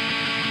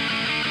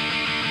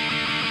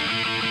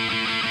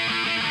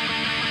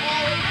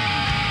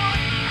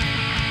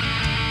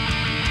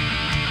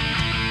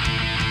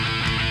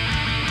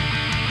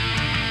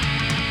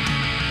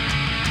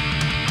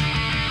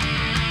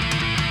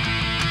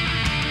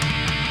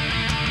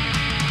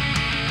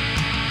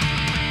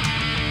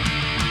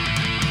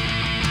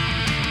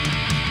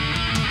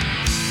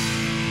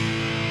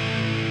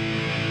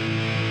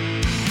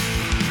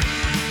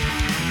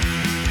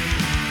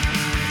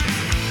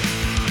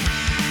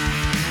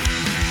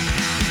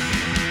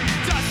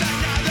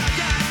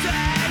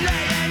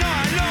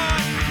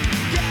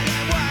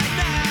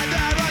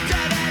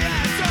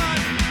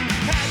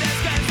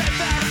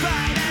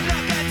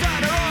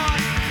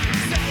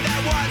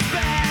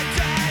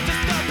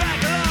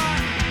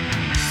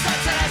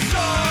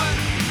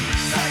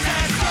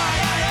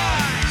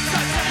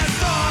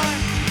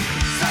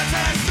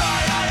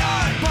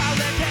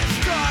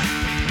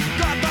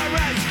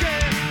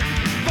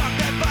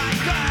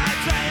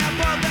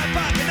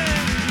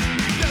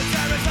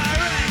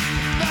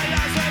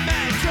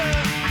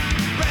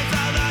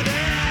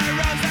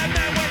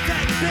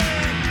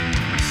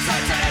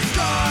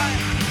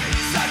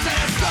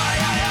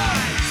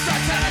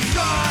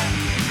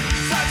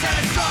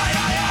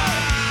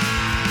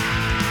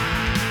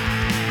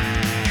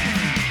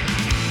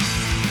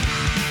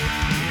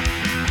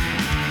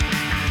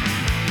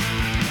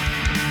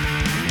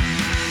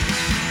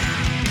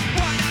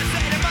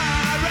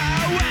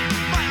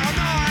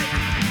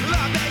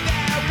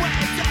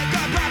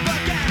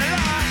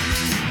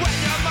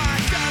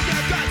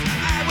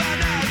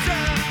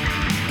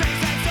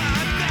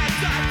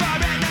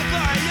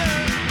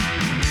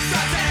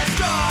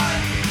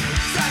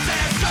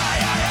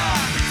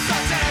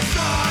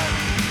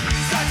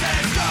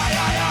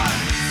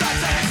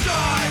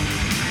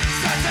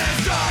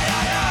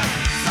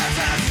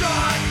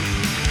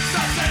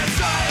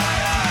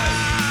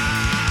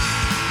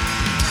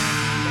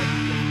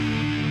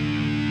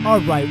 All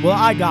right, well,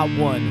 I got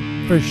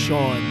one for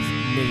Sean's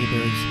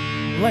neighbors.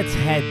 Let's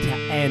head to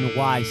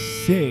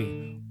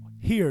NYC.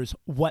 Here's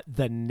what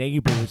the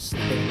neighbors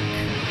think.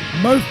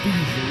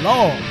 Murphy's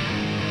Law.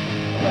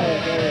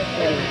 Clover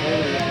City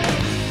Radio.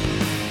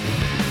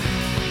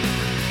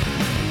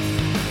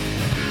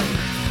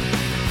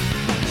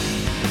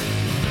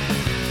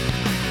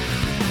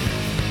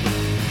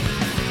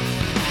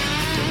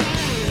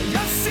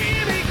 You see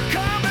me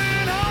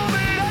coming home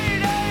at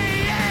 8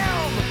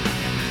 a.m.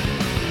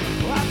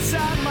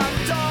 Outside my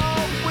door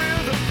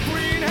with a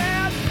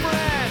green-haired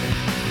friend.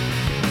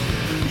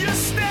 You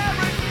stare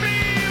at me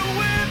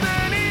with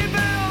an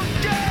evil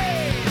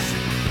gaze.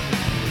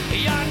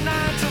 Your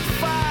 9 to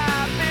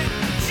 5, it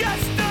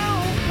just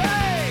don't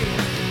pay.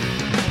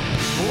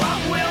 What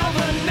will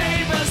the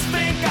neighbors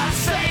think I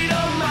say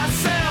to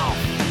myself?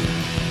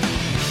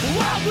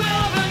 What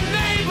will the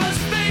neighbors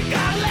think I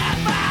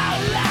laugh out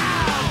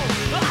loud?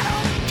 I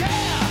don't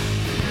care.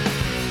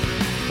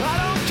 I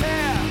don't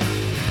care.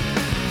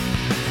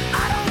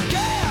 I don't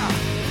care.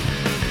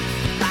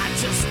 I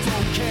just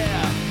don't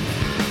care.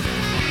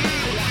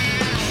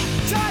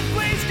 Todd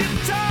plays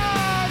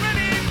guitar and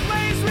he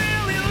plays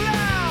really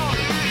loud.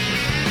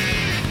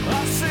 I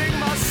sing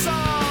my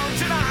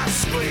songs and I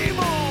scream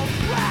all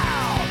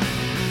loud.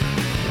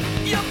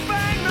 You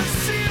bang the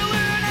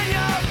ceiling and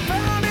you're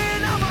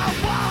pounding on my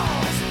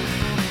walls.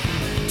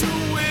 Do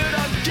it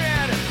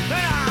again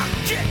and I'll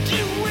kick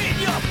you in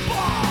your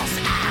balls.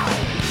 Ow!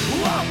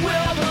 What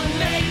will the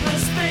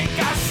neighbors think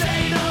I say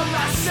to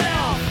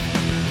myself?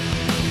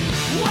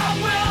 What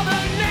will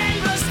the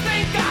neighbors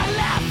think I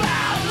laugh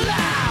out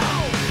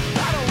loud?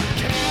 I don't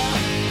care.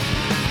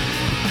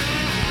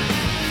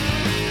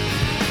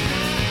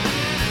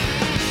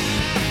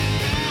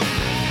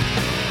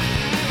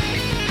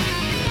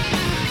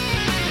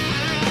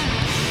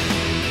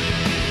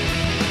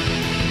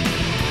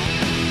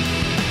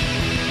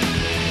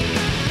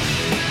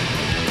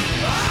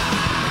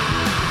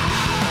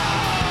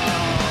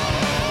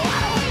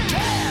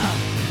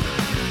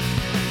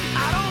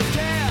 I don't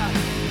care.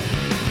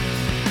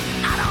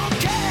 I don't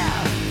care.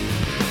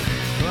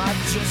 I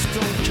just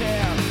don't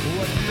care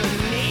what the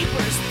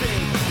neighbors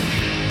think.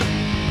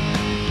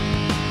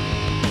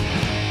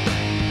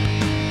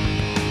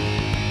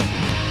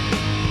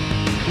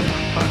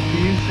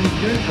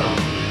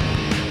 anthem.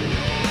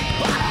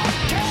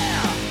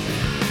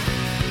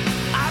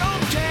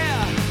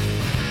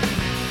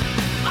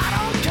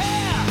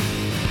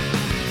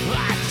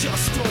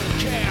 Just don't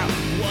care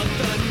what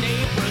the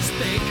neighbors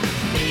think.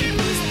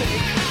 Neighbors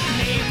think.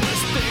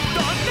 Neighbors think.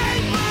 The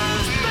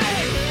neighbors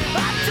think.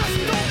 I just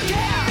don't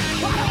care.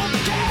 I don't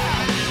care.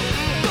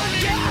 Don't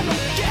care.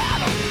 Don't care.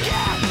 Don't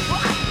care.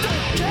 I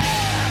don't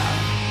care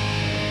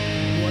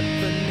what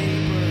the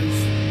neighbors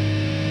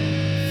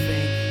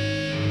think.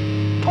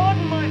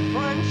 Pardon my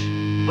French,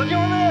 but you're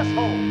an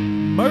asshole.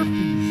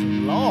 Murphy's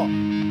Law.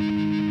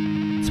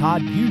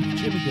 Todd Youth,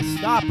 Jimmy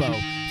Gestapo.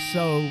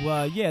 So,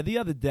 yeah, the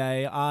other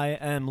day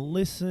I was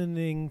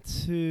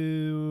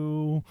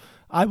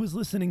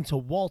listening to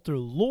Walter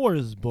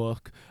Lohr's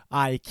book.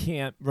 I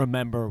can't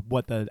remember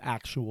what the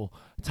actual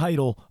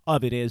title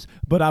of it is,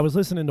 but I was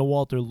listening to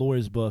Walter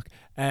Lohr's book,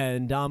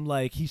 and I'm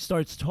like, he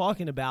starts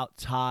talking about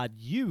Todd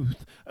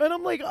Youth, and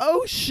I'm like,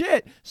 oh,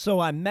 shit. So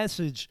I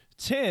message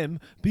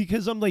Tim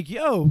because I'm like,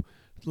 yo,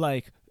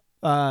 like,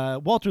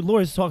 Walter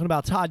Lohr is talking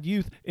about Todd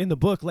Youth in the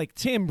book, like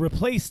Tim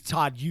replaced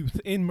Todd Youth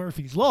in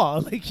Murphy's Law,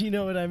 like, you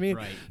know what I mean?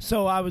 Right.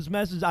 So I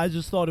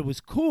just thought it was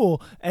cool,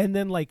 and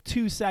then like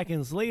 2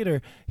 seconds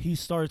later, he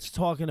starts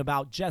talking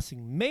about Jesse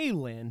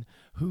Malin,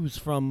 who's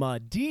from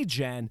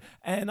D-Gen,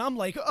 and I'm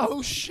like,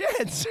 oh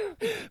shit,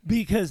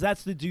 because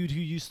that's the dude who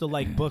used to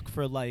like book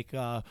for like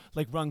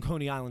run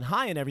Coney Island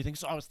High and everything.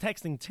 So I was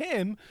texting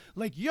Tim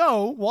like,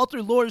 yo,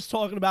 Walter Lohr's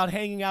talking about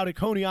hanging out at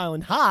Coney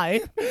Island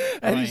High,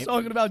 and he's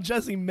talking about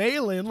Jesse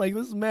Malin, like,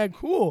 this is mad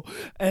cool.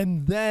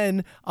 And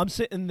then I'm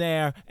sitting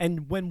there,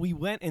 and when we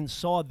went and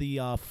saw the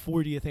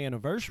 40th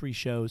anniversary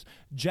shows,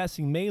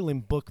 Jesse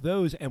Malin booked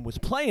those and was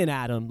playing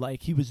at them,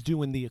 like he was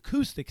doing the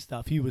acoustic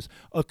stuff. He was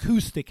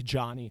acoustic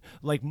Johnny,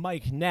 like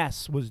Mike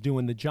Ness was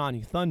doing the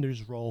Johnny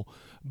Thunders role.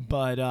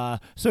 But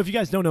so if you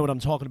guys don't know what I'm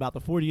talking about,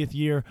 the 40th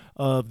year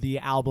of the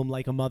album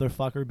Like a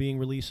Motherfucker being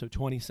released, so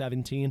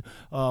 2017,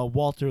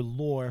 Walter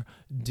Lohr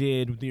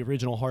did the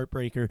original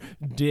Heartbreaker,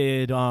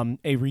 did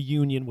a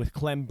reunion with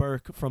Clem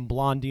Burke from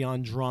Blondie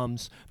on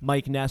drums.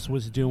 Mike Ness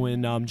was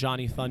doing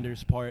Johnny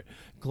Thunders' part.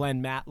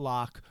 Glenn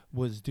Matlock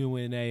was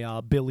doing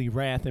a Billy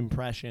Rath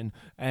impression,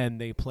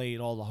 and they played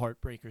all the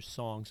Heartbreakers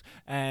songs.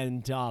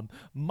 And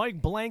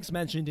Mike Blanks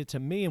mentioned it to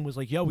me and was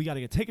like, yo, we got to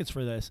get tickets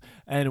for this.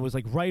 And it was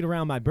like right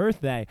around my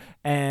birthday.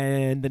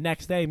 And the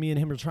next day, me and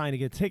him were trying to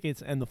get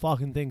tickets, and the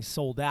fucking thing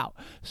sold out.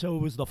 So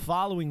it was the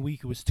following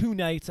week. It was 2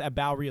 nights at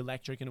Bowery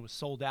Electric, and it was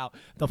sold out.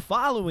 The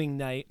following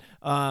night,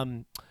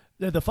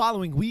 the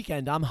following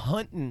weekend, I'm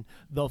hunting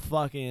the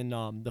fucking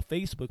the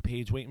Facebook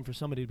page, waiting for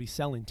somebody to be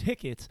selling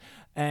tickets,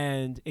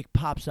 and it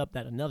pops up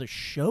that another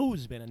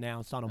show's been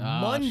announced on a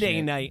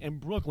Monday night in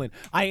Brooklyn.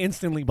 I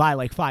instantly buy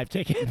like 5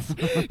 tickets.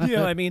 You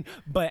know what I mean?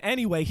 But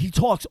anyway, he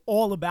talks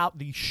all about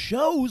the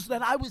shows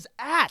that I was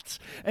at,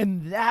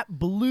 and that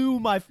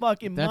blew my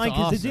fucking mind,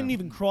 because it didn't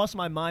even cross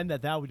my mind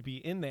that would be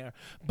in there.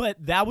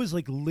 But that was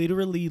like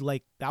literally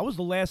like that was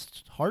the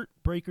last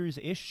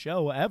Heartbreakers-ish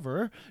show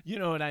ever. You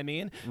know what I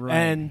mean? Right.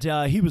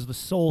 And he was the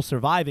sole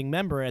surviving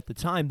member at the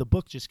time. The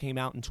book just came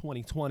out in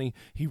 2020.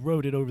 He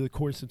wrote it over the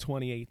course of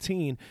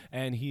 2018,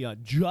 and he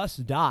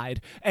just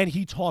died. And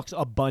he talks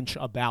a bunch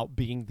about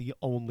being the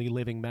only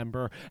living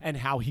member and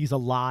how he's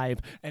alive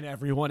and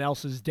everyone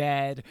else is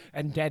dead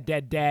and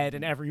dead,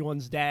 and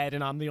everyone's dead,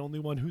 and I'm the only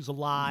one who's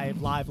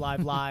alive,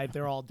 live.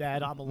 They're all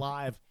dead. I'm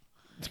alive.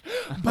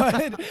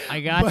 But I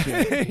got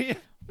you.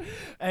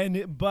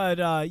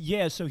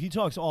 Yeah, so he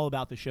talks all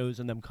about the shows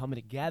and them coming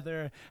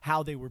together,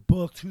 how they were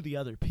booked, who the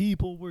other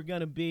people were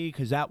gonna be,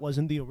 because that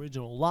wasn't the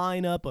original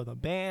lineup of the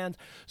band.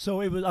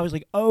 So I was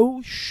like,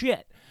 oh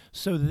shit.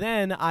 So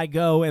then I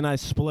go and I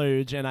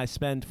splurge and I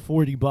spend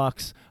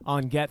 $40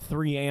 on Get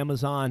 3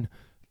 Amazon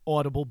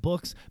Audible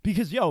books,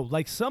 because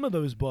like some of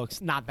those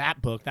books, not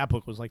that book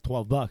was like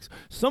 $12.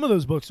 Some of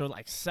those books are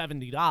like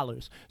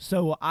 $70.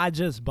 So I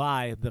just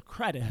buy the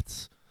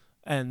credits,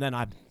 and then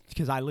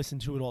because I listen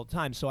to it all the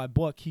time. So I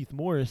bought Keith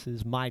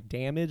Morris's My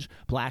Damage,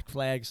 Black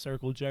Flag,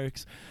 Circle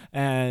Jerks,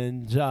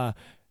 and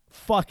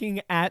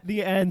fucking at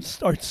the end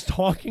starts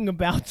talking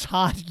about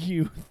Todd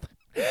Youth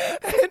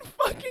and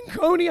fucking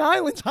Coney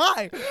Island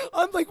High.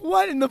 I'm like,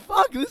 what in the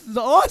fuck? This is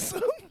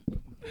awesome.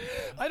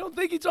 I don't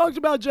think he talked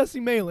about Jesse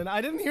Malin.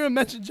 I didn't hear him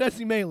mention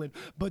Jesse Malin.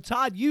 But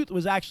Todd Youth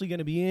was actually going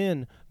to be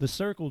in the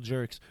Circle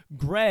Jerks.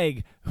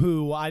 Greg,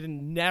 who I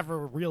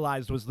never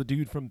realized was the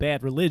dude from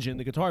Bad Religion,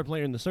 the guitar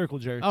player in the Circle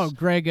Jerks. Oh,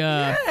 Greg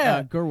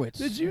Gurwitz.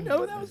 Did you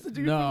know that was the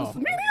dude? No.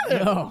 Me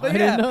neither. No, But I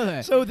didn't know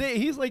that. So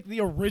he's like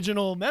the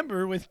original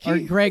member with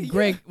Keith. Or Greg.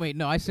 Yeah. Wait,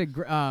 no, I said.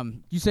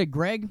 You said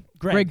Greg.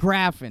 Greg.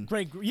 Graffin.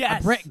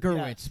 Yes. Brett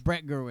Gurwitz. Yes.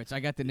 Brett Gurwitz. I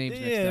got the names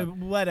mixed Yeah, up.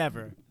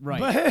 whatever.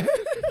 Right.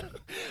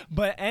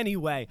 But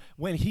anyway,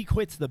 when he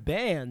quits the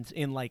band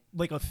in like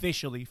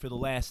officially for the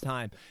last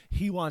time,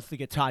 he wants to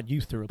get Todd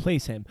Youth to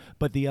replace him.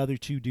 But the other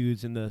two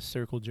dudes in the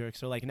Circle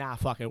Jerks are like, nah,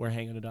 fuck it, we're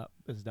hanging it up.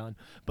 It's done.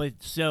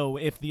 But so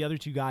if the other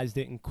two guys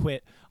didn't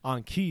quit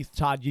on Keith,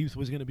 Todd Youth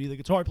was going to be the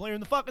guitar player in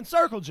the fucking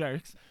Circle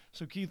Jerks.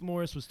 So Keith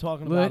Morris was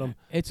talking about him.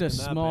 It's a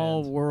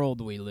small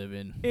world we live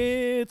in.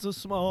 It's a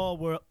small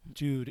world.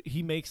 Dude,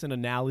 he makes an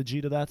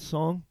analogy to that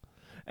song.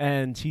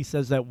 And he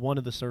says that one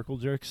of the Circle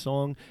Jerks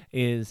song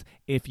is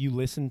if you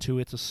listen to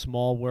It's a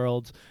Small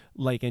World,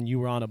 like, and you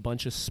were on a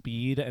bunch of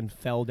speed and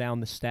fell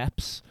down the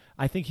steps.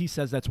 I think he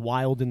says that's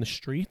Wild in the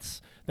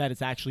Streets, that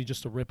it's actually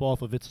just a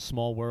ripoff of It's a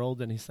Small World.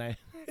 And he's saying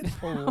it's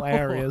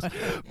hilarious.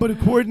 But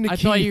according to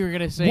Keith, thought you were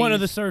gonna say one of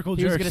the Circle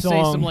Jerks songs. He was going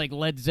to say some like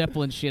Led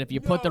Zeppelin shit. If you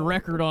put the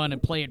record on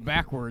and play it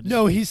backwards.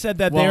 No, he said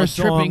that while their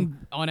tripping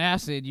song on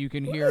acid, you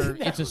can hear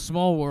It's a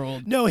Small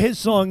World. No, his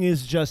song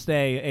is just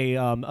a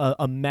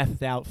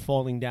methed out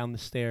falling down the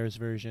stairs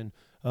version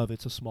of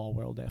It's a Small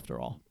World after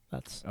all.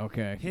 That's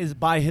okay.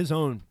 By his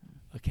own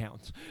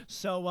accounts.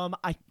 So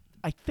I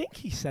think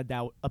he said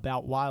that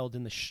about Wild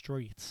in the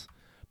Streets,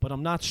 but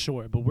I'm not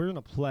sure. But we're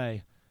gonna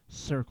play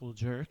Circle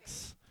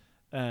Jerks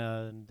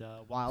and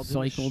Wild in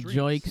the Streets. Cycle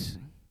Jokes.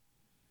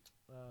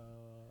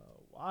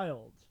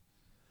 Wild.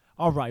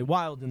 All right,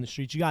 Wild in the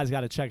Streets. You guys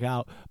got to check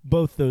out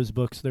both those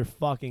books. They're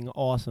fucking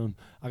awesome.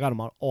 I got them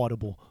on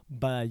Audible.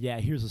 But yeah,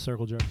 here's the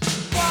Circle Jerks.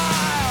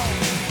 Wild!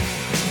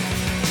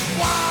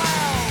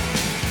 Wild!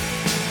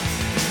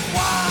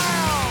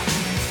 Wild!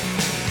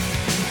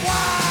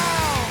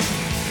 Wild!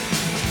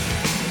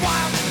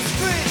 Wild in the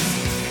streets!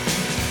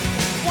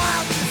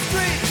 Wild in the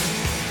streets!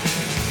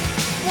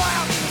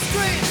 Wild in the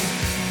streets!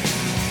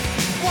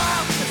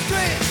 Wild in the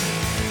streets!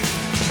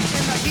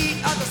 In the heat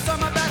of the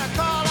summer, better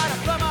call out a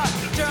plumber.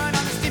 Turn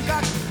on the steam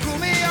cock, cool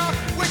me off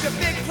with your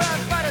big crowd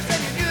fighters and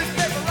your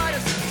newspaper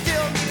writers.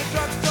 Still need a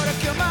drugstore to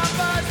kill my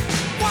buzz.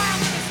 Wild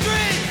in the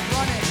streets!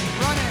 Running,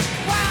 running,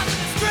 wild in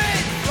the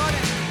streets!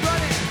 Running,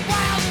 running,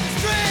 wild in the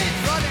streets!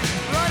 Running,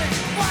 running,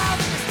 wild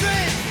in the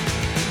streets!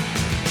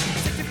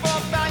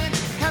 64 valiant,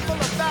 handful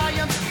of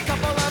volumes,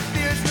 couple of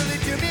beers really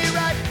do me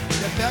right.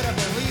 You better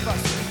believe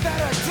us,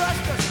 better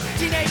trust us.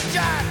 Teenage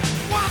giant,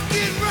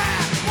 walking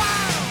rap,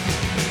 wild!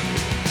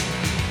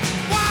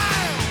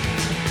 Wild!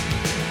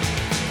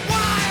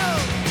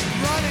 Wild!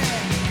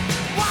 Running!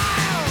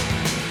 Wild!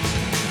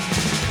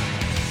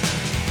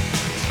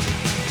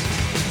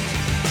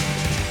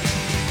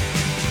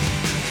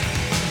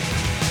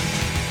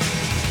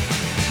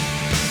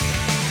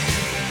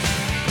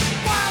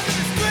 Wild in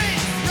the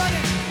streets!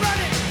 Running!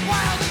 Running!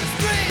 Wild in the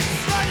streets!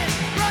 Running!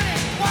 Running!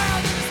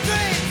 Wild in the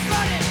streets!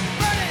 Running!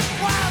 Running!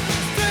 Wild in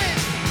the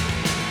streets!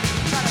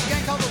 Got a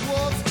gang called the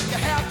Wolves, you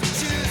have to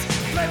choose.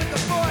 Play with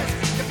the boys,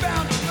 you're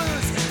bound to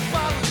lose.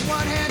 Ball in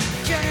one hand,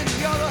 can in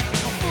the other.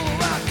 Don't fool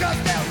around, cause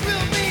they're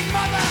real mean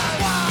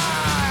mothers.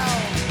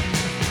 Wild!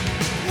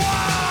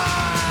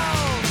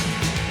 Wild!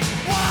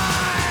 Wild!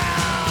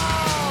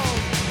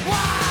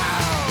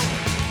 Wild!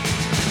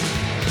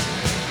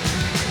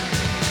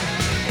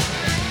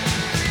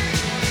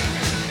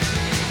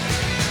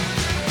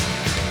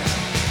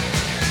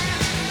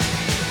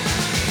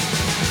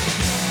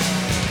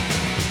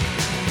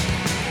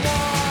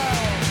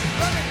 Wild!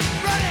 Running,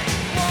 running,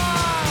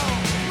 wild!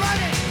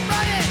 Running,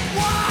 running,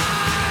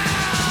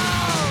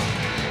 wild!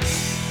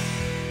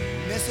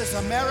 Mrs.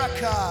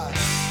 America,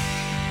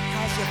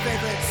 how's your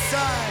favorite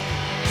son?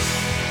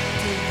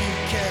 Do you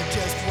care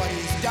just what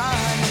he's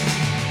done?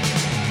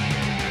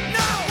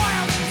 No!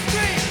 Wild in the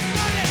streets!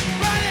 Running,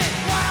 running,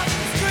 wild in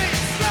the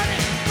streets!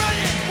 Running,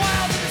 running,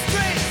 wild in the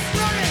streets!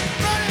 Running,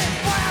 running,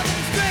 wild in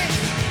the streets!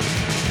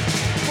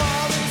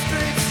 Wild in the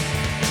streets!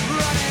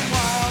 Running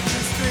wild in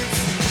the streets!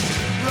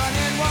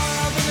 Running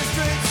wild in the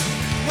streets!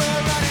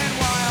 We're running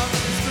wild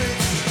in the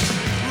streets!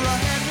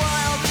 Running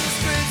wild in the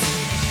streets!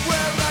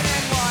 We're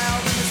running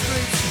wild in the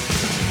streets!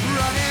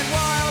 Running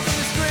wild in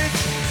the streets!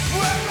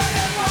 We're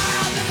running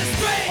wild in the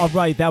streets! All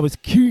right, that was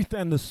Keith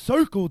and the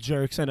Circle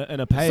Jerks and a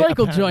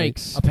Cycle apparently,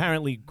 Jerks.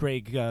 Apparently,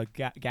 Greg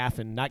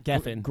Gaffin, not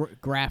Geffen.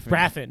 Graffin.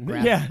 Graffin.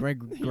 Graff- Yeah. Greg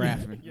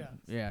Graffin. Yeah.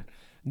 Yeah.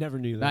 Never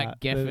knew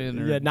Not that.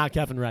 Geffen or yeah, not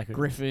Geffen Record.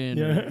 Griffin.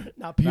 Yeah. or-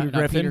 Not Peter not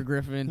Griffin. Peter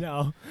Griffin.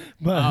 No,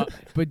 but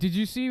But did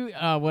you see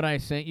what I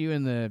sent you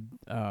in the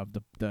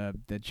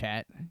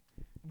chat,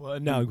 well,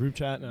 no group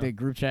chat. No. the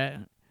group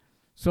chat?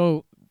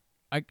 So,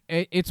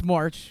 it's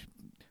March,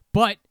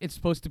 but it's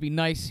supposed to be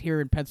nice here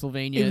in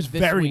Pennsylvania. It was this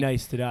very week.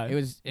 nice today.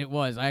 It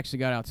was. I actually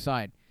got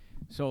outside.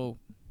 So,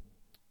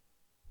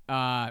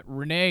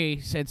 Renee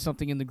said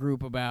something in the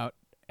group about,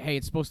 hey,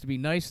 it's supposed to be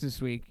nice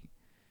this week.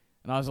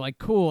 And I was like,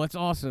 cool, that's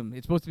awesome.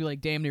 It's supposed to be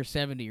like damn near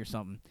 70 or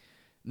something.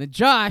 And then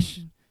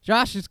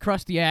Josh's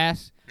crusty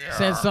ass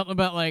says something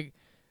about like,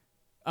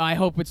 I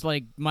hope it's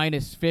like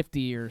minus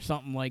 50 or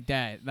something like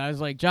that. And I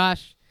was like,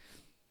 Josh,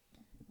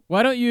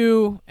 why don't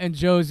you and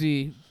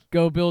Josie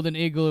go build an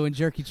igloo and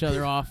jerk each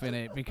other off in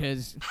it?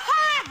 Because,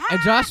 and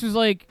Josh was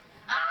like,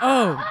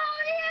 oh,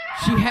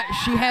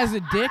 she has a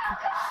dick?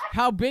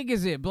 How big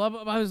is it? Blah,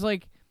 blah, blah. I was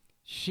like,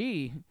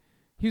 she.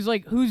 He was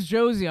like, who's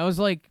Josie? I was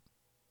like,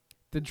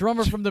 the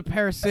drummer from the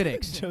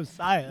Parasitics,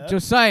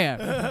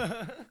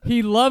 Josiah.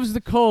 he loves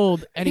the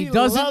cold, and he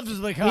doesn't. Loves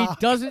the He cold.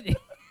 doesn't.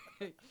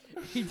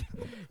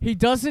 He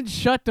doesn't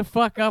shut the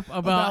fuck up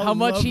about how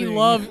much he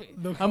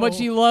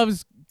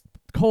loves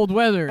cold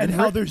weather and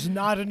how there's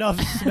not enough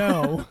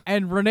snow.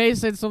 And Renee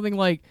said something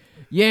like,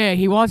 "Yeah,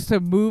 he wants to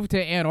move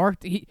to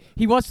Antarctica.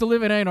 He wants to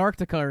live in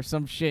Antarctica or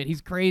some shit.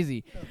 He's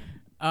crazy."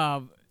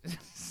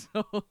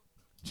 So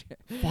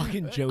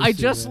Fucking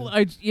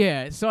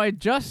Josie. So I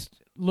just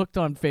looked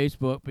on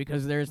Facebook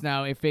because there's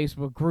now a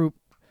Facebook group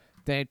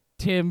that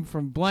Tim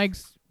from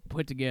Blanks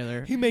put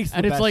together. He makes the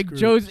and it's best like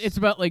groups. It's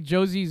about like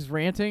Josie's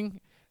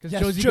ranting because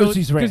Yes,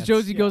 Josie's rants.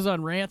 Josie goes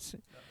on rants,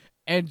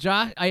 and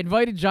I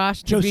invited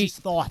Josh to Josie's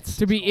thoughts.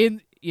 be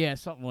in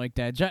something like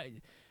that.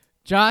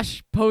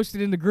 Josh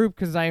posted in the group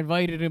because I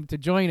invited him to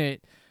join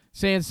it,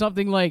 saying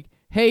something like,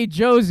 "Hey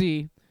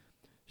Josie,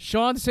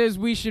 Sean says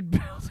we should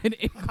build an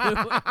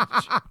igloo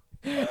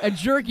and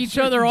jerk each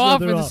other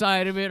off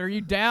inside of it. Are you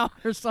down?"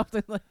 or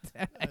something like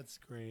that. That's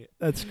great.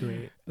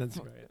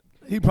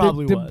 He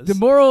probably was. The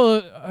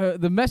moral,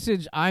 the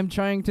message I'm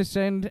trying to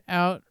send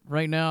out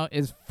right now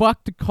is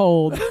fuck the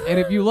cold. And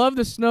if you love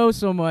the snow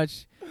so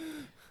much,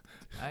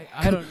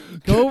 I don't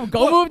go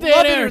move to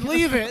Antarctica.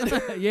 Leave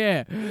it.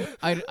 Yeah,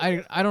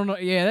 I don't know.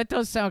 Yeah, that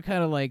does sound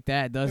kind of like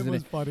that, doesn't it?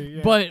 was funny.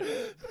 Yeah. But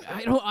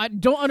I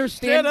don't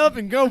understand. Stand up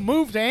and go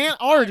move to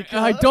Antarctica.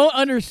 I don't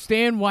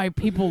understand why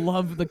people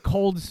love the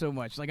cold so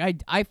much. Like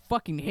I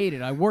fucking hate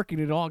it. I work in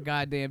it all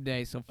goddamn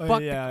day. So fuck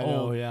the I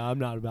cold. know, yeah, I'm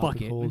not about Fuck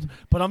the it. cold,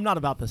 but I'm not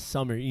about the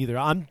summer either.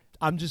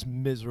 I'm just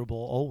miserable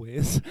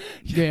always.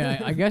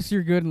 Yeah, I guess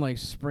you're good in like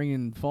spring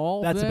and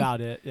fall. That's then? about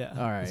it. Yeah,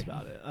 All right. that's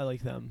about it. I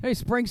like them. Hey,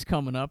 spring's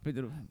coming up.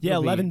 It'll be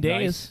 11 nice.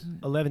 days.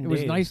 11 It days.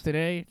 was nice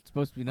today. It's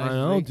supposed to be nice. I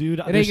know, today. dude.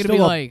 It ain't There's gonna still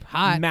be a like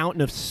hot.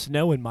 mountain of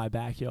snow in my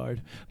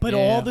backyard, but Yeah,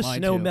 all the mine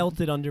snow too.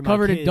 melted under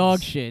Covered my in dog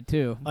kids' shit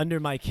too. under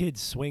my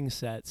kids' swing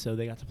set, so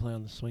they got to play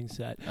on the swing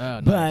set.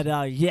 Oh, nice.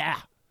 But yeah,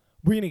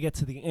 we're gonna get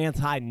to the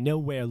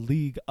Anti-Nowhere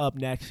League up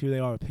next. Here they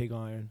are with Pig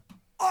Iron.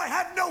 I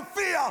have no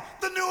fear.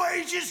 The new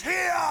age is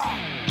here.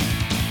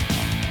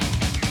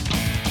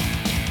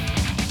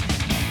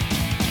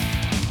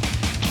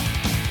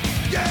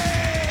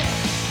 Yeah!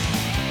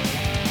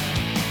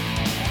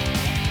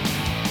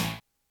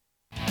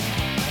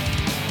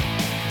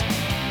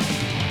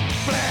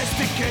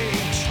 Plastic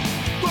cage,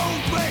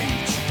 road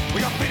rage. We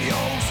got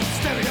videos,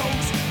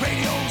 stereos,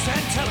 radios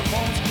and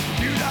telephones,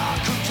 computer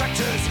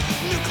contractors,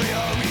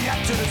 nuclear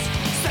reactors,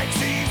 sex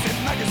scenes in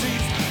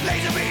magazines,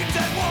 laser beams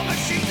and war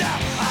machines. Now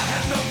I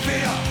have no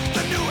fear.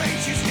 The new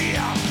age is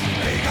here.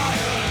 Big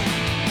iron.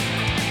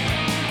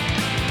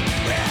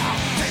 Yeah,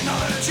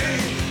 technology,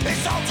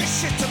 it's all just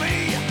shit to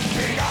me.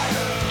 Big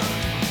iron.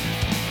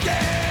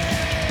 Yeah.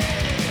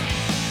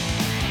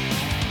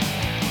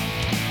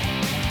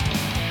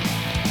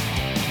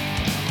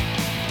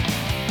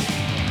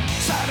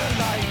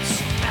 Satellites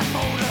and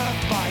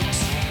motorbikes.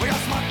 We got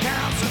smart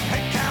counts and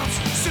head counts,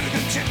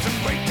 silicon chips and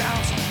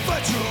breakdowns.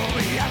 Virtual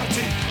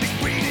reality is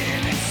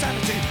breeding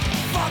insanity.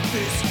 Fuck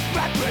this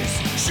rat race.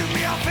 Shoot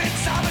me off in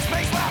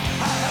cyberspace. Well,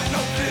 I have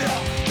no fear.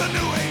 The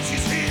new age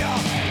is here.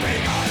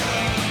 Big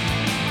iron.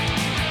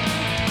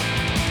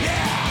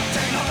 Yeah,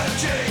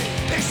 technology.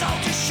 It's all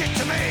just shit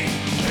to me.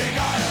 Big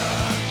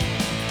iron.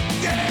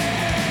 Yeah.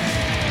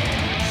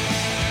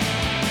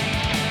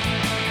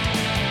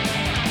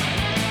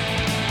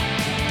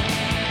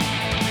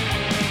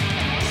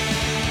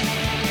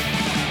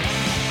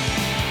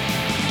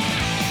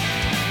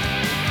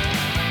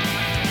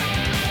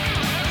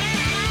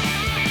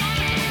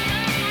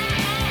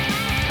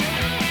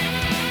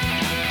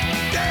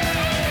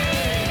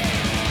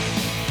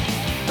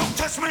 Don't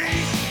touch me.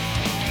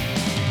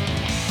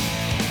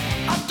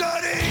 I'm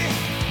dirty.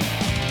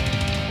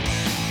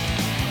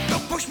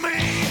 Don't push me.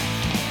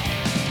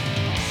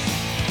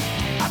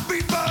 I'm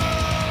beaver.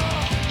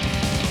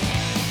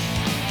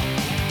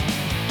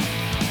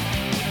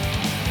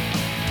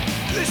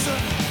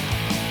 Listen.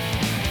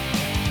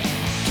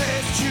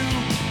 Test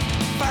tube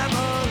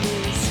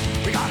families.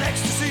 We got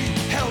ecstasy,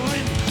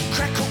 heroin,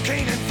 crack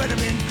cocaine,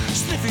 amphetamine.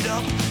 Sniff it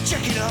up,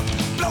 check it up,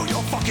 blow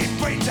your fucking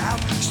brains out.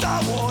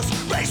 Star Wars,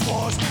 race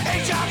wars,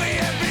 HIV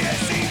and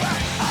BSC. Well,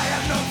 I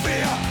have no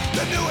fear.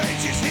 The new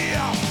age is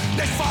here.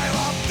 Let's fire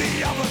up the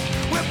oven.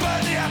 We'll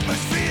burn the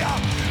atmosphere.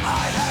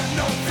 I have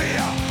no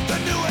fear. The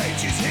new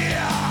age is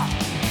here.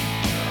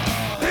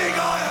 Big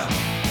iron.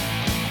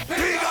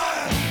 Big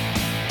iron.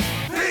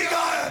 Big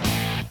iron.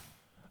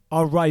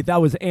 All right, that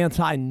was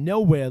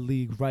Anti-Nowhere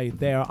League right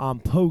there on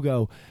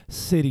Pogo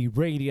City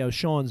Radio.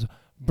 Sean's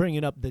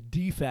bringing up the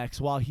defects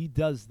while he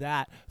does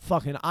that.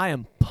 Fucking, I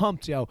am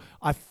pumped, yo.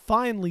 I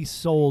finally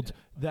sold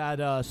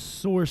that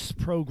Source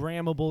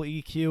programmable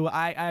EQ.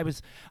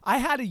 I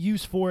had a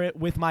use for it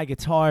with my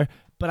guitar,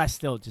 but I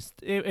still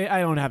I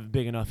don't have a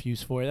big enough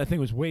use for it. That thing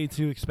was way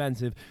too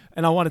expensive,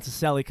 and I wanted to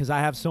sell it because I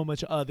have so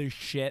much other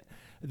shit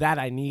that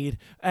I need.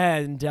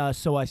 And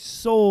so I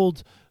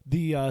sold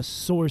the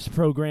Source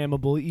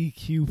programmable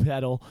EQ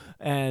pedal,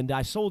 and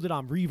I sold it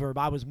on Reverb.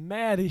 I was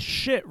mad as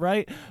shit,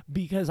 right?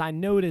 Because I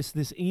noticed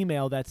this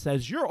email that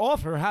says your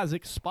offer has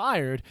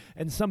expired,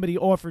 and somebody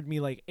offered me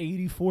like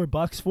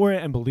 $84 for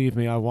it, and believe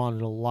me, I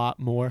wanted a lot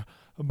more.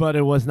 But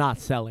it was not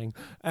selling.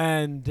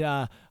 And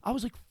I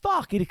was like,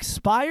 fuck, it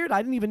expired?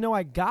 I didn't even know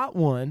I got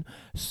one.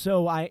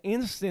 So I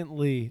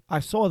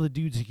saw the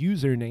dude's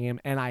username,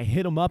 and I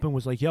hit him up and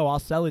was like, yo, I'll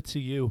sell it to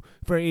you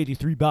for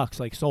 $83,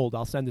 like sold.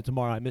 I'll send it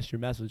tomorrow. I missed your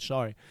message.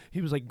 Sorry. He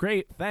was like,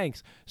 great,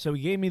 thanks. So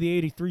he gave me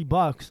the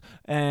 $83,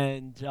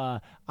 and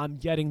I'm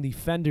getting the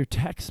Fender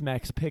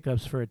Tex-Mex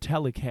pickups for a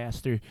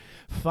Telecaster.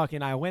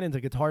 Fucking, I went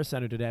into Guitar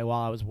Center today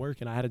while I was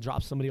working. I had to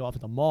drop somebody off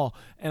at the mall,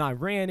 and I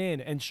ran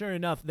in, and sure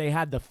enough, they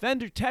had the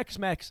Fender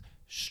Tex-Mex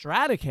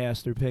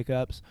Stratocaster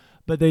pickups,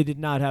 but they did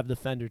not have the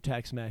Fender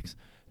Tex-Mex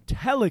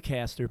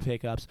Telecaster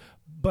pickups.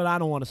 But I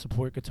don't want to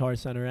support Guitar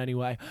Center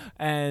anyway.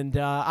 And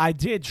I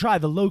did try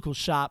the local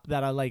shop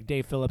that I like,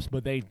 Dave Phillips,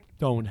 but they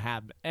don't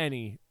have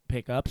any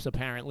pickups.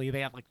 Apparently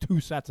they have like 2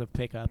 sets of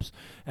pickups,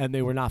 and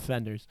they were not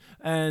Fenders.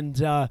 And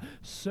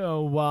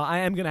so I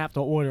am gonna have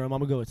to order them. I'm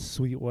gonna go with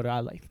Sweetwater. I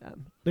like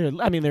them.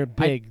 They're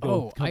big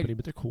company,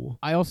 but they're cool.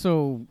 I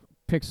also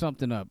picked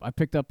something up. I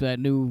picked up that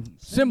new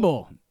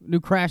cymbal, new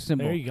crash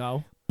cymbal. There you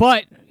go.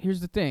 But here's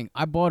the thing.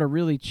 I bought a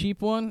really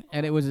cheap one,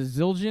 and it was a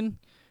Zildjian,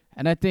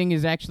 and that thing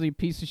is actually a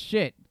piece of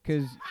shit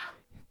because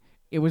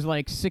it was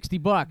like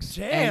 $60.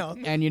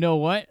 Damn. And you know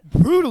what?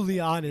 Brutally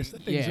honest,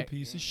 that thing's a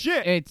piece of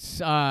shit. It's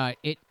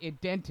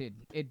it dented.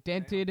 It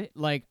dented.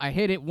 Like I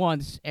hit it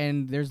once,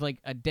 and there's like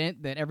a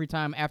dent that every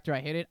time after I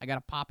hit it, I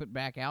gotta pop it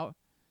back out.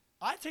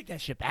 I take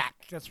that shit back.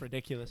 That's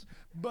ridiculous.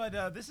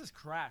 But this is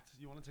cracked.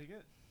 You want to take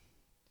it?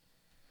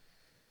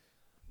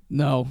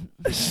 No,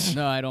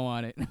 no, I don't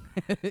want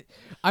it.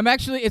 I'm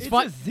actually. It's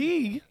fine. A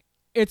Z.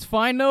 It's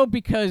fine though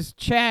because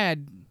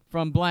Chad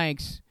from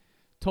Blanks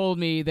told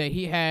me that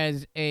he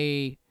has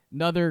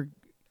another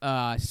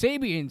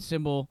Sabian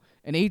cymbal,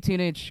 an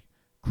 18-inch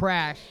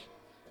crash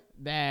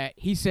that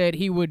he said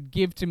he would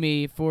give to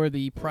me for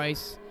the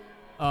price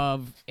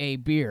of a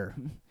beer.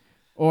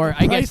 Or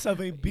the I price guess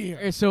of a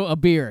beer. So a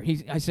beer.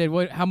 I said,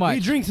 "What? How much?" He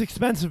drinks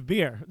expensive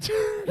beer.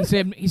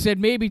 He said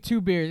maybe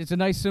 2 beers. It's a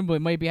nice cymbal. It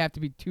might have to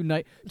be two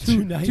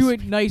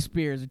nice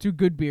beers or 2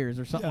 good beers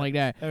or something like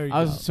that. There you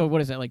go. So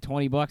what is that, like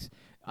 $20?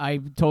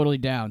 I'm totally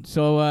down.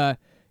 So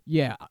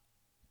yeah,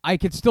 I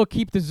could still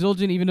keep the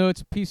Zildjian even though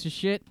it's a piece of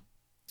shit.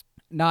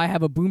 Now I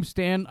have a boom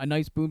stand, a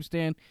nice boom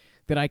stand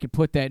that I could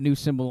put that new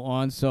cymbal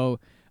on.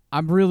 So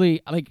I'm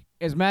really like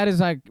as mad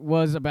as I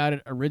was about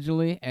it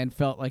originally and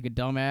felt like a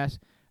dumbass.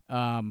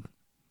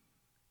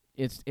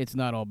 It's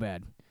not all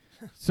bad.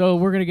 So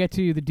we're gonna get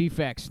to the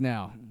defects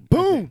now.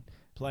 Boom.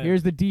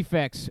 Here's the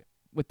defects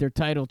with their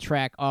title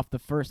track off the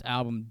first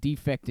album,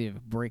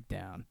 Defective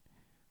Breakdown.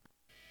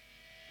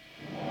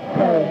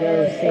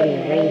 Pogo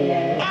City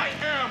Radio. I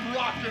am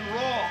rock and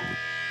roll.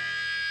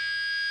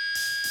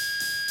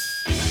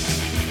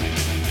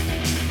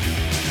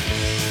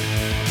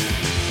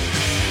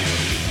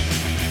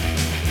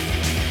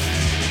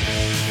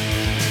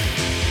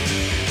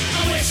 I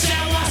wish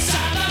there was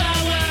some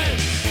other word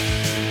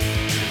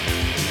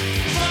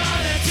for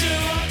the two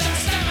of the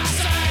step I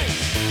say.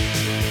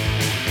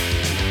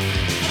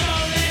 I'm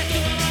only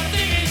doing my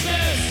thing is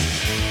this.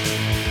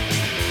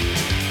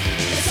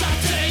 It's up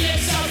to you,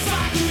 so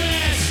fuck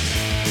this.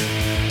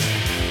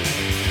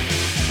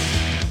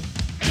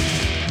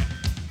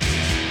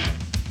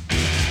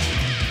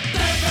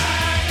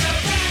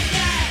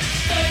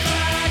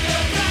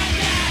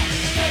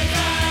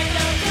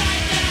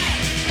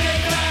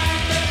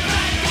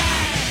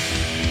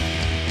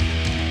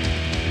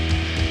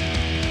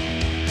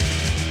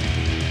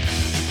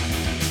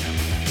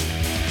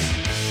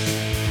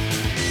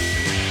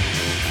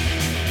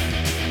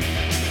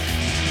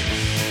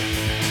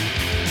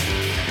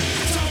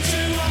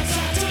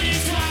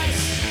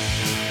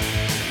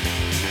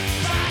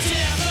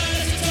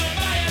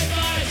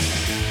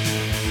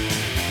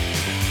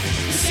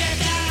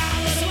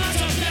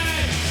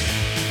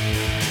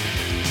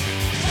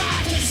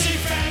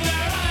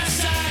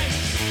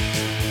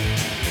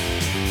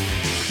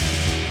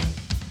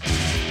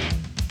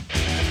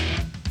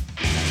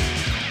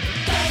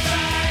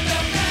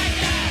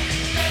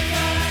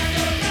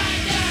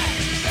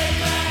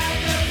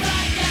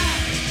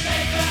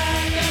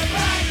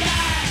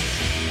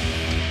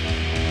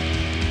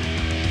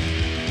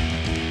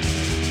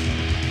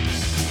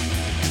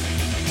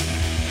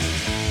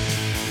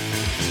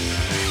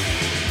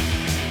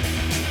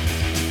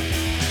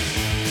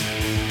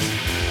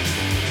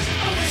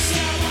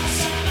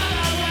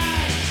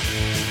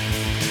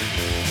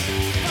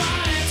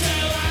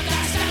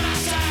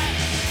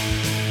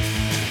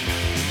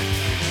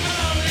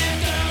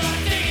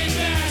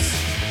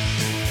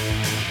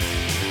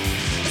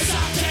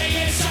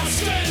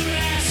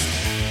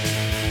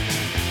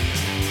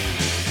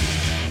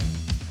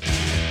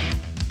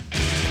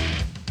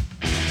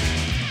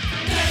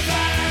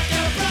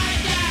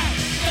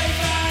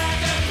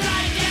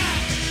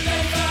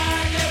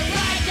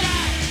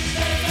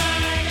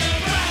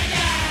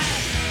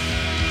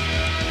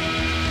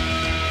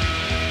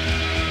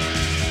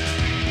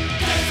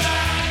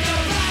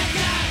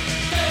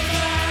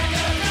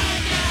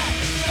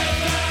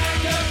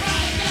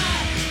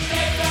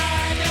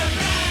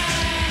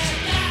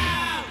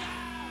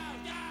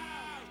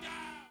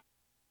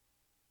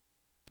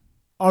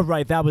 All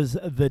right, that was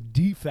the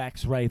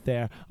Defects right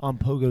there on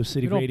Pogo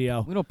City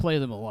Radio. We don't play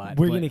them a lot.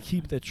 We're going to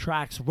keep the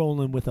tracks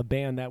rolling with a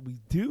band that we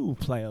do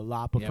play a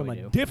lot, but from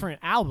a different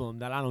album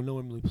that I don't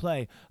normally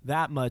play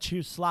that much.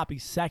 Here's Sloppy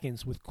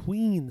Seconds with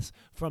Queen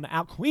from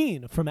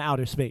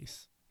Outer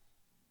Space.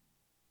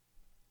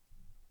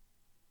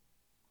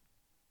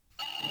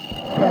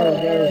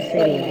 Pogo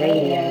City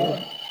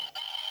Radio.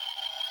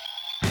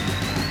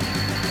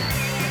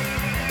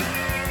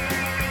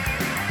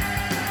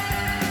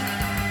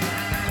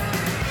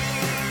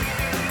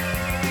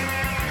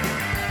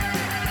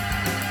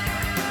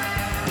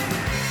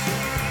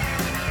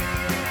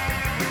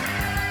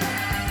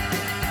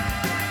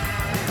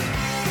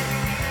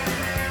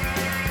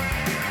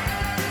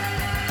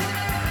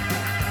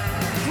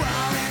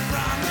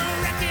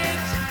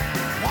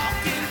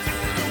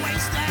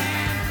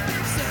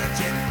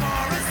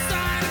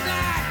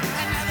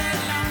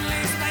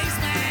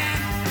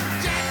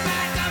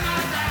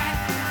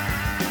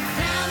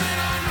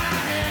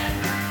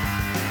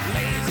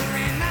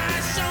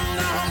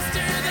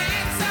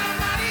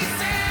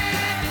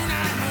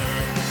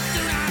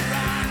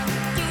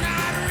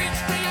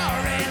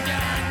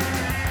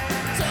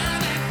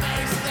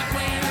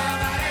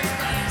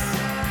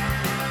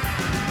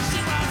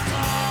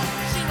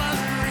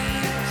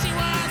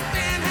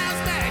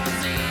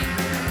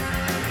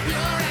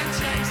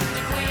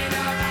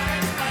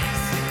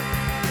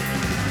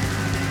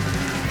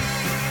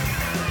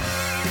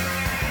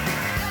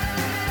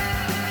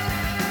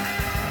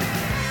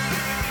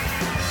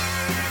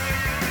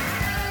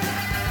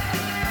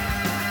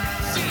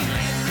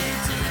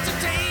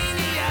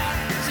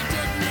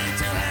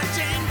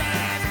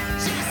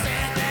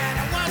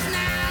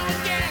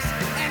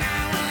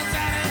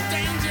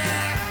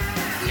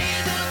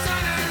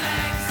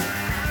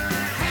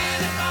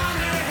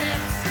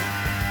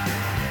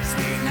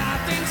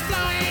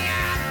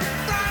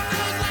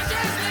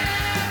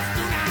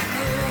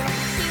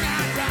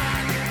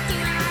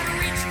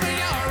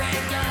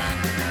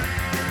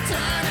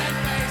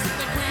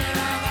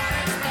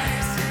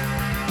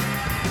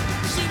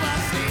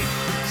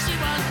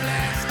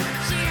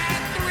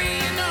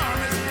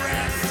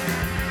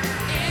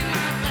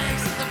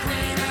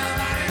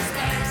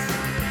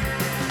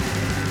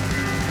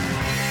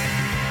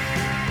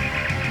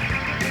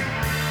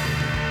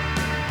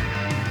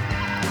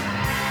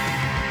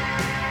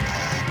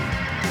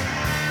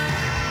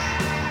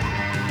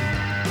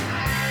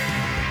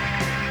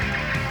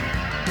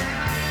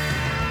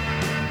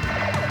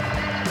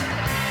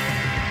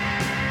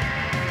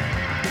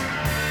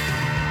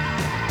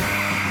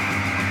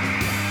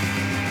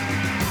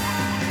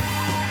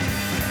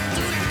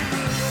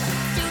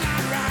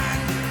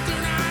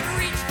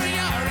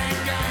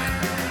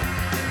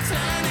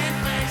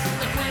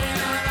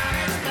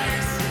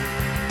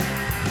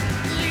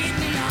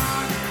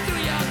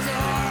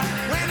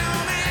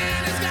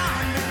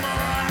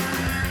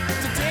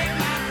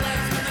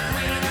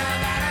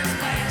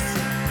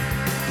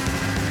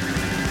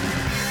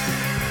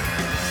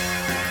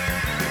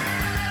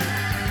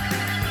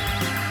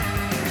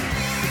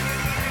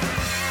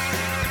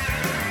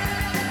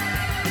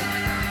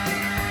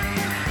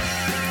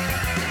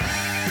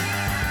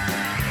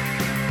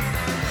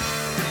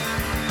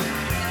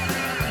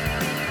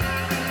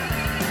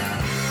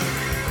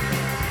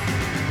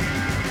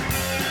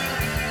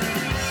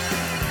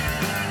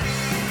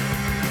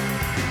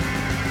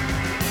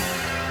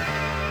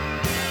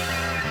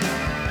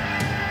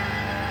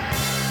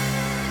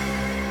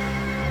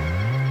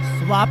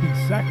 Sloppy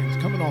Seconds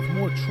coming off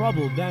More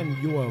Trouble Than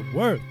You're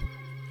Worth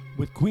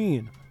with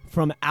Queen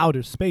from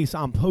Outer Space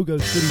on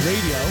Pogo City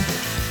Radio.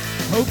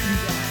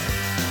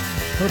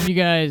 Hope you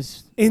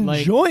guys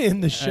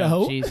enjoying the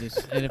show. Jesus,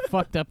 and it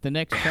fucked up the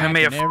next track I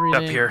may have and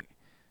everything. up here.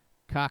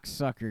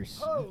 Cocksuckers.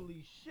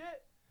 Holy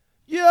shit.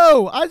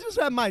 Yo, I just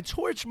had my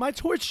torch. My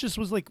torch just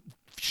was like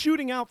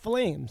shooting out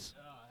flames.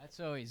 Oh, that's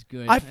always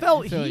good. I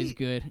felt that's heat. always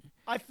good.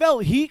 I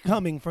felt heat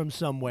coming from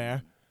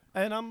somewhere,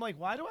 and I'm like,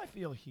 why do I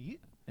feel heat?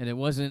 And it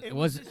wasn't. It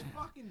was this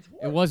fucking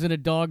torch. It wasn't a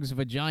dog's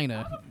vagina.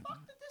 How the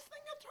fuck did this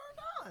thing get turned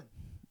on?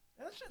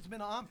 That shit's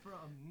been on for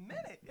a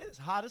minute. It's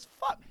hot as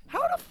fuck.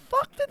 How the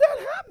fuck did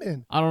that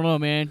happen? I don't know,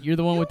 man. You're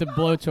the one with the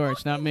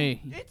blowtorch, not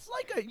me. It's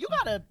like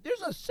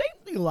there's a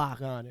safety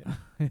lock on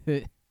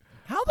it.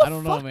 How I the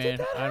don't fuck know, did man.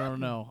 that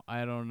happen?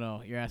 I don't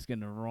know. You're asking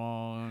the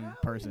wrong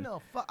person.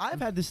 No, I've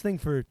had this thing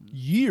for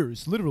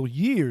years, literal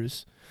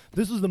years.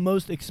 This was the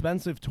most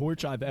expensive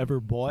torch I've ever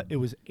bought. It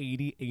was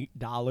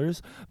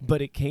 $88, but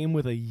it came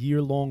with a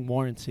year-long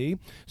warranty.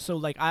 So,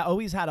 like, I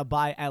always had to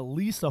buy at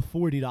least a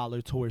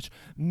 $40 torch.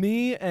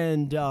 Me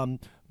and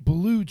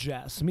Blue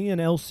Jess, me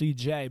and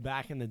LCJ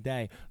back in the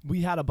day,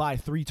 we had to buy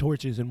 3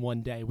 torches in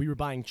one day. We were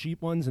buying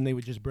cheap ones, and they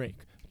would just break.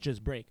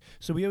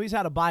 So we always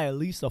had to buy at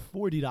least a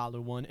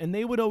 $40 one, and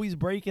they would always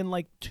break in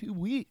like 2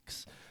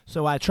 weeks.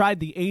 So I tried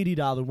the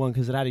 $80 one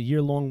because it had a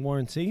year-long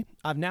warranty.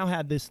 I've now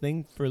had this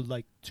thing for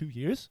like 2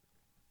 years,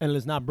 and it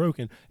is not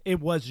broken.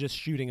 It was just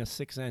shooting a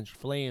 6-inch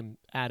flame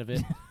out of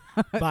it.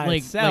 by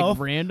itself.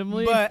 Like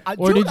randomly? But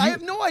Or dude, did I you-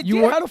 have no you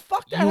idea weren't- how the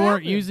fuck that You weren't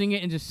happened. using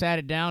it and just sat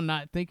it down,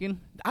 not thinking?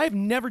 I've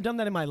never done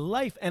that in my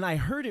life, and I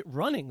heard it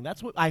running.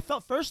 That's what I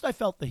felt. First, I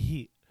felt the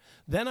heat.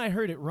 Then I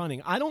heard it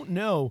running. I don't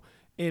know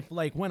if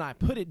like when I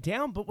put it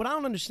down, but what I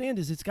don't understand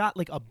is it's got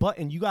like a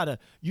button. You gotta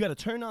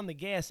turn on the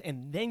gas,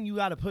 and then you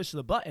gotta push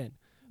the button.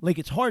 Like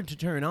it's hard to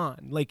turn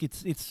on. Like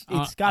it's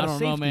got I a don't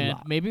safety know, man.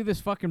 lock. Maybe this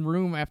fucking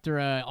room, after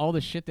all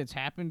the shit that's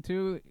happened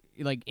to,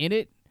 like in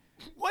it.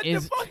 What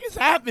is- the fuck is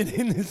happening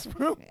in this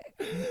room?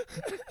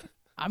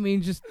 I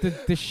mean, just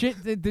the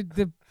shit,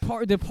 the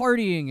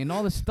partying and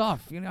all the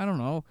stuff. You know, I don't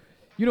know.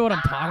 You know what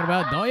I'm talking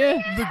about, don't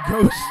you? The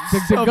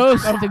ghosts. The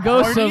ghost of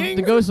partying?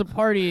 the ghosts of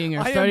partying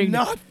are I starting. am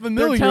not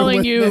familiar They're telling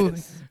with you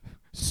this.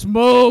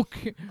 smoke.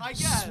 I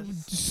guess.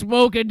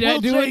 Smoke a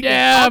dab. We'll Do a take it.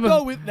 dab. I'll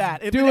go with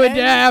that. If Do it a ends-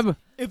 dab.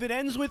 If it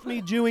ends with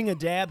me doing a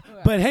dab,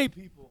 but hey,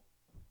 people,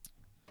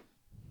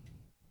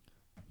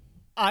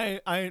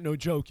 I ain't no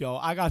joke, yo.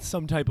 I got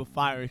some type of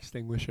fire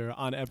extinguisher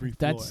on every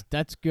floor.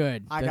 That's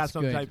good. I got That's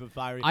some good. type of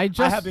fire. I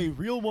I have a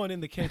real one in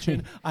the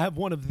kitchen. I have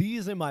one of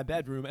these in my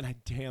bedroom, and I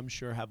damn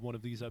sure have one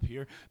of these up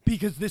here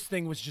because this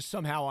thing was just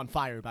somehow on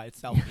fire by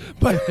itself.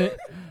 But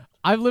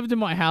I've lived in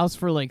my house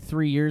for like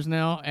 3 years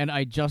now, and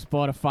I just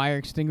bought a fire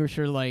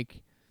extinguisher.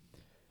 Like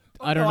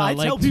I don't know. I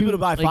like tell people two- to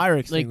buy like- fire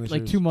like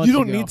extinguishers. 2 months You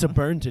don't ago. need to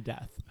burn to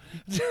death.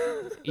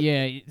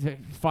 Yeah,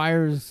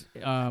 fires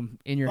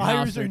in your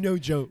house Fires are no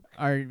joke.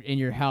 are in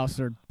your house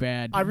are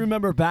bad. I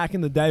remember back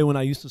in the day when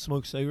I used to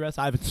smoke cigarettes.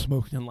 I haven't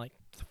smoked in like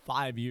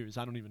 5 years.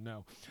 I don't even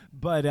know.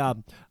 But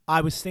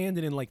I was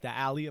standing in like the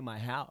alley of my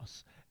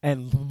house,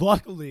 and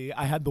luckily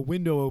I had the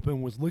window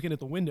open, was looking at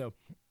the window.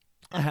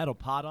 I had a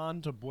pot on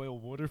to boil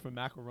water for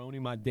macaroni,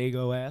 my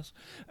dago ass.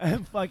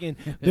 And fucking,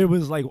 there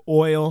was like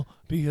oil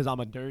because I'm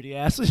a dirty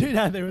ass.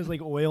 There was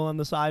like oil on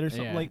the side or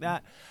something Yeah. like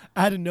that.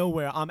 Out of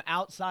nowhere, I'm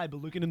outside,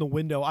 but looking in the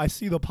window, I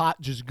see the pot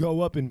just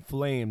go up in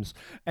flames.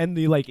 And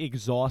the like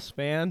exhaust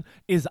fan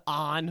is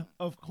on,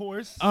 of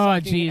course. Oh,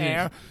 sucking Jesus.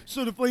 air.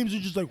 So the flames are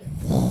just like,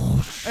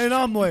 whoosh, and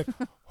I'm like,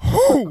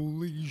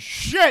 holy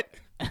shit.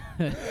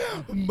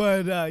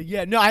 But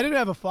yeah, no, I didn't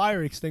have a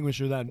fire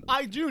extinguisher then.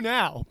 I do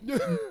now.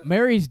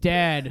 Mary's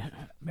dad,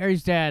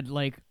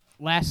 like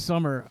last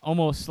summer,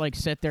 almost like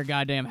set their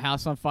goddamn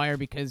house on fire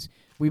because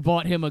we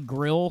bought him a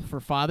grill for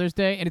Father's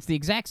Day, and it's the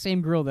exact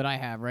same grill that I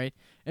have, right?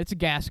 It's a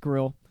gas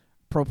grill,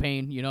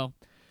 propane, you know.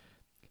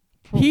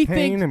 He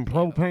thinks and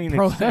propane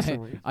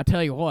accessories. I'll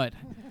tell you what.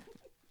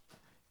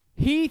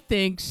 He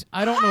thinks,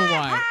 I don't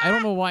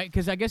know why,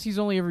 because I guess he's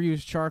only ever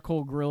used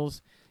charcoal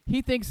grills.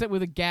 He thinks that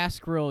with a gas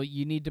grill,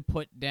 you need to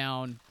put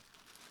down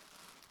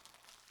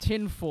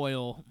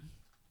tinfoil.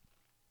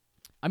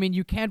 I mean,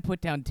 you can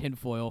put down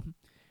tinfoil,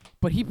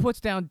 but he puts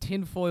down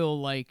tinfoil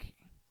like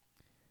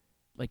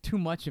too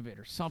much of it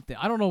or something.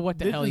 I don't know what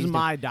the This hell is he's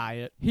my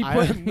diet. He I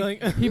put am,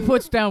 like, he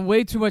puts down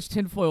way too much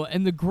tinfoil,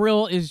 and the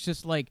grill is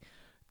just like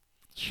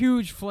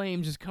huge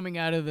flames just coming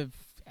out of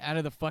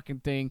the fucking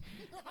thing.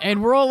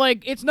 And we're all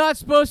like, it's not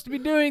supposed to be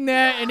doing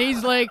that. And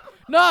he's like,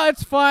 no,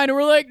 it's fine. And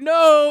we're like,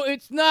 no,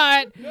 it's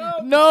not.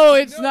 No,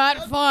 it's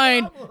not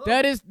fine.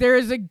 There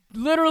is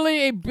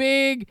literally a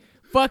big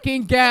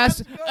fucking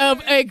gas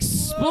of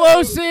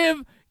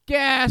explosive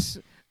gas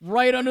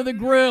right under the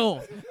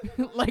grill.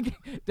 Like,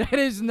 that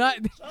is not.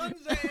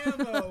 Tons of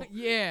ammo.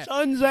 Yeah.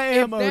 Tons of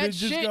ammo If to that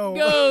just shit go.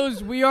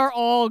 goes, we are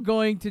all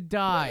going to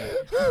die.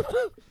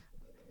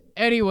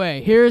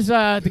 Anyway, here's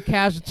the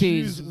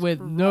casualties Jesus with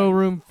Christ. no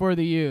room for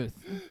the youth.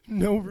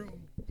 No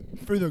room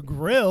for the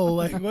grill.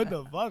 Like, what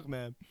the fuck,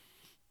 man?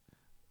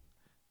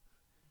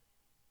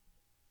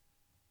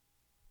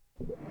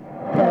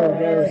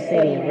 Pogo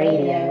City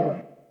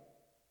Radio.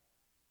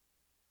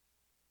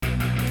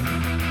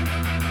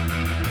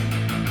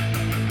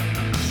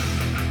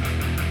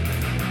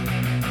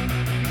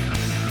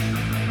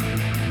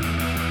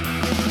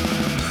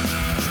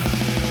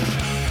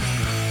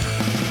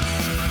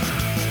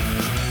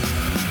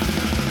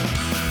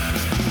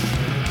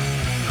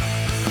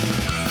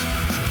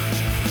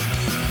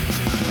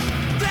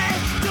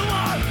 There's the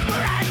war,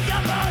 we're on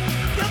your boat.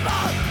 The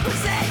boat, we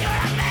say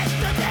you're a mess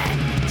today.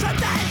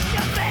 Sometimes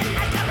you feel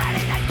like you're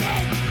running a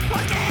kid.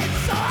 Working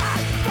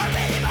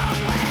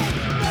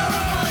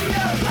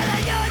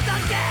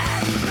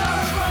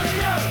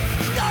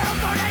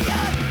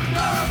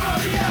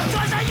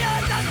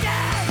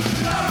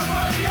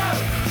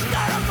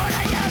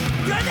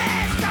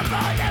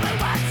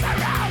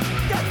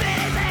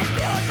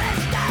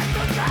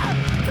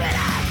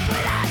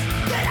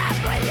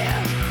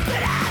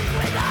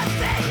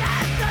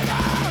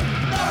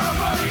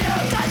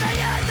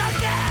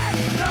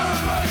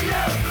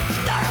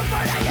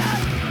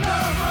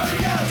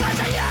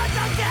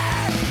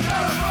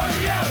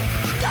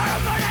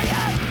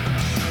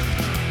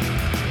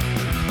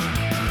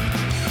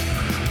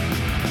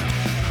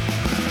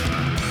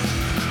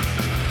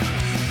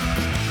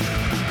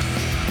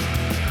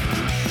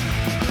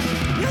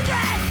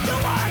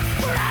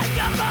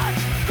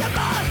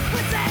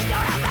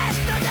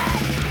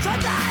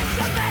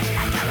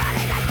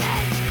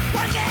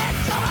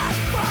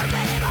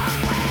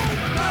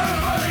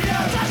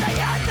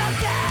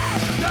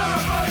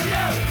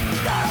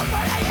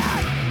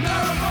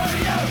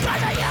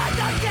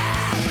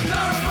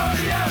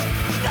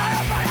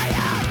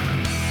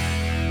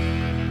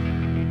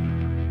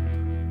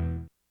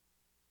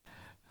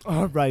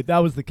All right, that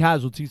was the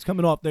Casualties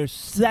coming off their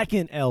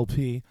second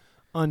LP,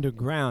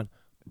 Underground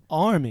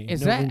Army.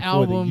 Is No that Room for the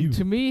album Youth.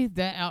 to me?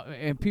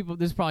 And people,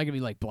 this is probably gonna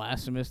be like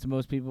blasphemous to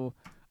most people.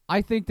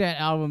 I think that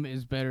album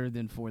is better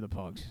than For the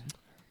Punks.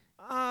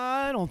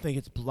 I don't think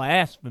it's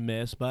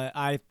blasphemous, but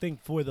I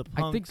think For the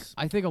Punks.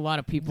 I think a lot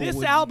of people. This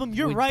would, album,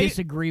 you're would right.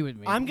 Disagree with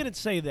me. I'm gonna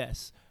say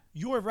this.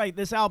 You're right.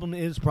 This album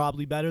is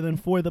probably better than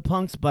For the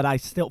Punks, but I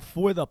still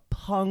For the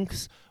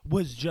Punks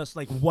was just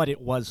like what it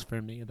was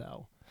for me,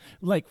 though.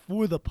 Like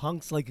For the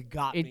Punks, like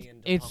got me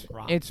into punk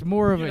rock. It's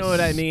more of You a know what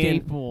I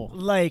mean? staple.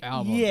 Like,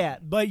 album. yeah,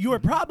 but you're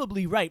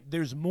probably right.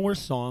 There's more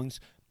songs.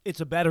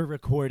 It's a better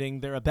recording.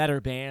 They're a better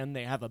band.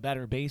 They have a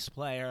better bass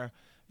player.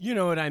 You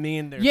know what I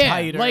mean? They're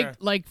tighter.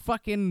 like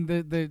fucking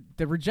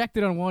the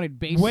Rejected Unwanted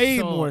bass. Way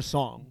solo. more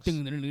songs.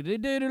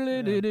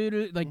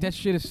 Like that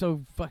shit is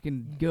so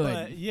fucking good.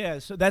 But, yeah,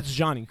 so that's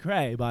Johnny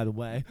Cray, by the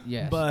way.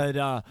 Yes.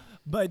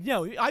 But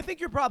no, I think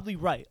you're probably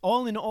right.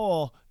 All in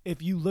all,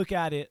 if you look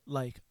at it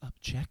like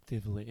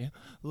objectively,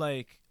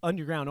 like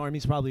Underground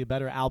Army's probably a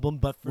better album.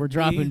 But for We're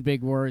dropping me,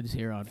 big words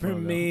here on for Fogo.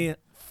 me,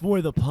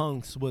 For the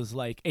Punks was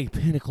like a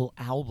pinnacle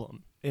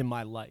album in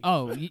my life.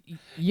 Oh, yeah.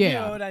 You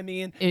know what I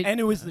mean? And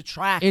it was the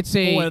track it's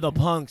a- For the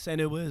Punks, and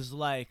it was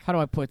like How do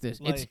I put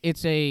this? Like-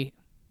 It's a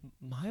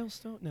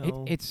milestone.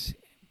 No,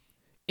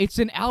 it's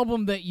an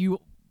album that you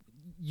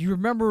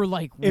remember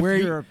like If where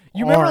you're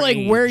you remember our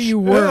like where age. you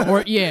were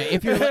or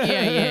if you're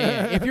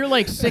if you're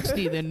like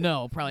 60 then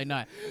no, probably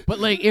not. But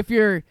like if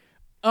you're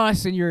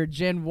us and you're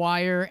Gen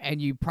Wire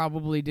and you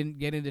probably didn't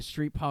get into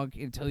street punk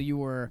until you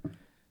were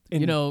In,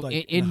 you know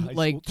like, in high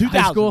like school.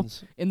 high school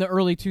 2000s. in the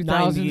early 2000s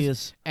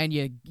 90s. and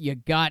you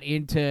got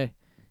into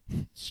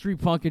street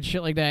punk and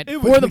shit like that.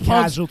 It was For the the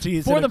Punks,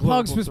 Casualties For and a the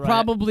Punks Global was Threat.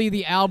 probably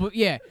the album.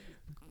 Yeah,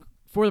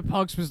 For the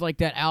Punks was like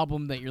that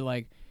album that you're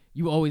like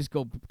you always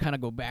go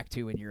back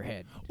to in your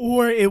head.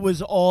 Or it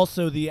was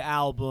also the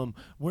album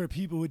where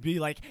people would be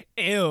like,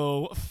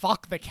 ew,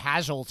 fuck the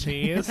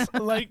Casualties.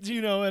 Like, do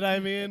you know what I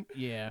mean?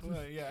 Yeah.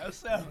 Yeah,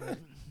 so.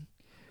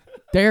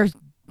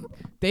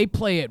 They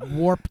play at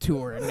Warp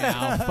Tour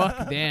now.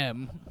 Fuck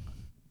them.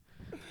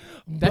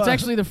 That's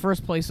actually the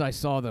first place I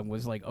saw them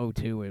was like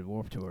 02 at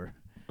Warp Tour.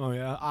 Oh,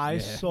 yeah. I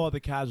saw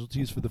the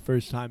Casualties for the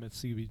first time at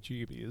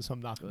CBGB's.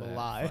 I'm not going to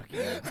lie. Fuck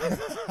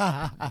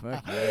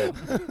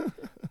yeah.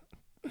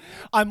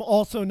 I'm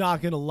also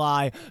not going to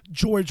lie.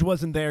 George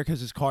wasn't there because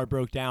his car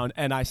broke down,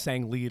 and I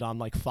sang lead on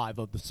like 5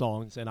 of the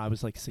songs, and I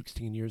was like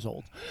 16 years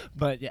old.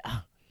 But yeah.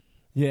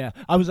 Yeah,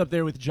 I was up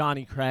there with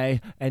Johnny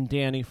Cray and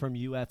Danny from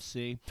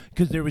UFC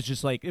because it was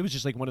just like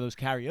one of those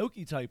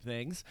karaoke type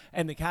things,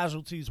 and the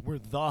Casualties were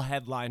the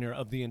headliner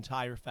of the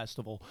entire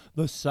festival,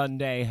 the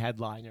Sunday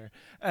headliner,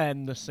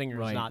 and the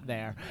singer's not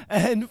there,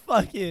 and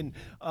fucking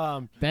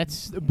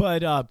That's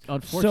unfortunate.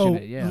 unfortunate, So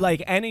yeah.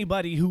 like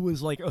anybody who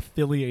was like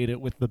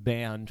affiliated with the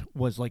band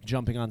was like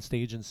jumping on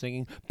stage and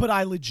singing, but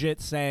I legit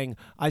sang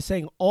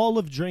all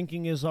of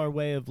Drinking Is Our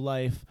Way of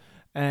Life.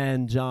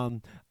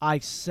 And I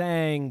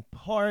sang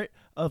part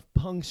of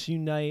Punks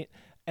Unite,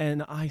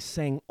 and I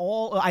sang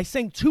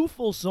 2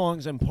 full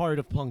songs and part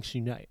of Punks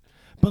Unite.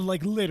 But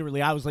like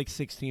literally, I was like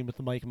 16 with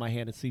the mic in my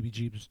hand at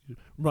CBG, just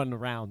running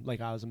around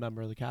like I was a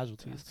member of the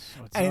Casualties.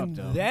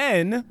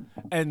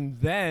 And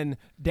then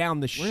down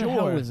the shore, Where the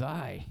hell was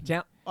I?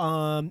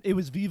 It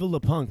was Viva La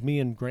Punk. Me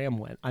and Graham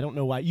went. I don't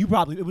know why.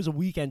 It was a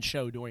weekend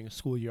show during a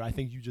school year. I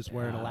think you just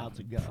weren't allowed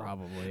to go.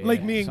 Probably. Like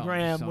yeah. me and Something-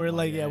 Graham something were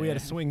like, that, we had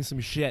to swing some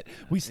shit.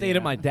 We stayed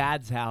at my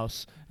dad's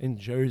house in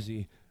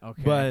Jersey.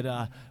 Okay.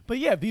 But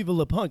yeah, Viva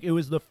La Punk. It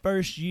was the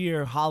first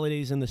year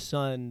Holidays in the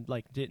Sun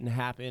like didn't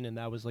happen, and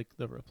that was like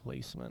the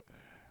replacement.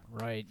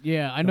 Right.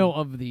 Yeah, I know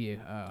of the.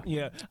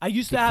 Yeah, I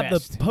used to the have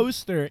fest. the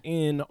poster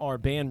in our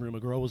band room.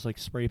 A girl was like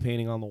spray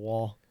painting on the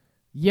wall.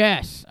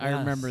 Yes, I Yes.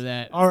 remember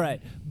that. All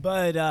right,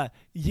 but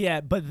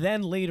but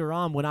then later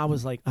on when I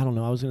was like, I don't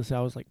know,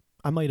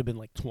 I might have been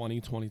like 20,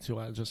 22.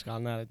 I had just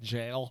gotten out of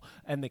jail,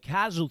 and the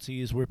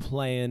Casualties were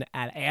playing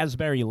at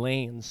Asbury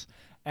Lanes.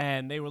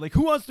 And they were like,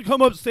 who wants to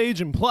come up stage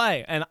and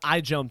play? And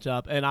I jumped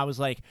up, and I was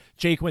like,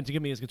 Jake went to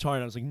give me his guitar,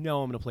 and I was like,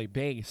 no, I'm going to play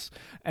bass.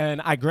 And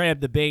I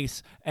grabbed the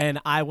bass, and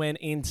I went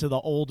into the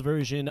old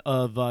version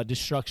of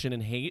Destruction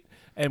and Hate,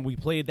 and we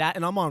played that.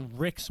 And I'm on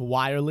Rick's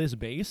wireless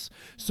bass,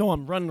 so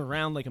I'm running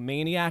around like a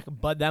maniac,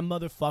 but that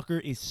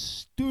motherfucker is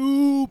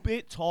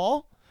stupid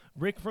tall.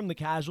 Rick from the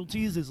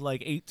Casualties is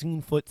like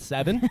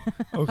 18'7",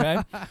 okay?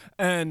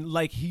 And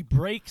like he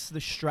breaks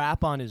the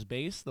strap on his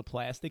bass, the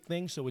plastic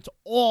thing, so it's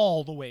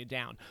all the way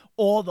down.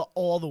 All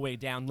the way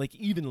down, like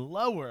even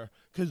lower,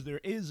 because there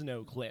is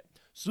no clip.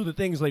 So the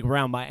thing's like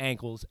around my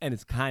ankles, and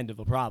it's kind of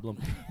a problem.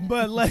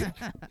 But like,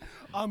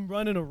 I'm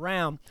running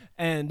around,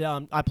 and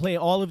I play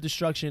all of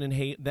Destruction and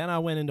Hate. Then I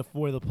went into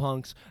For the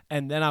Punks,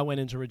 and then I went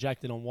into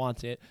Rejected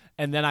Unwanted.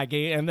 And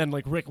then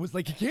like Rick was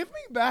like, "Give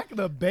me back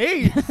the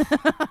bass."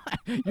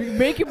 You're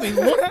making me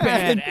look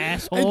bad,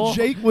 asshole. And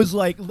Jake was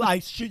like, "I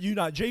shit you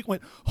not." Jake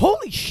went,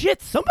 "Holy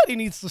shit! Somebody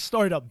needs to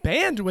start a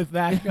band with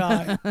that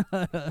guy."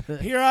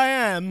 Here I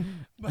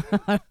am.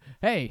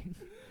 Hey.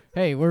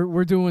 hey,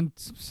 we're doing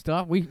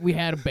stuff. We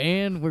had a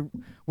band.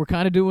 We're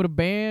kind of doing a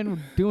band.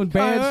 We're doing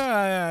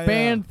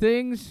band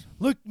things.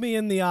 Look me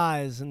in the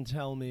eyes and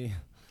tell me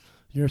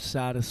you're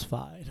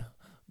satisfied.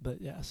 But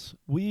yes,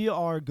 we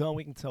are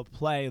going to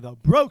play the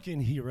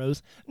Broken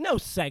Heroes. No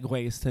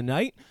segues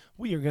tonight.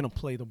 We are going to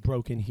play the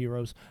Broken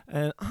Heroes.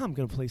 And I'm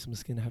going to play some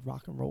Skinhead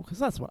rock and roll because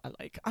that's what I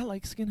like. I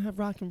like Skinhead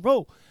rock and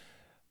roll.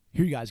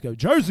 Here you guys go.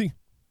 Jersey.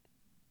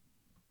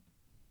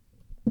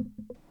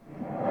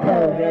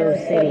 Pogo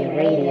City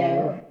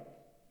Radio.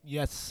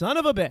 You son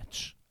of a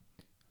bitch.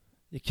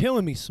 You're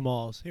killing me,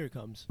 Smalls. Here it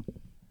comes.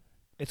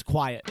 It's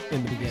quiet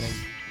in the beginning.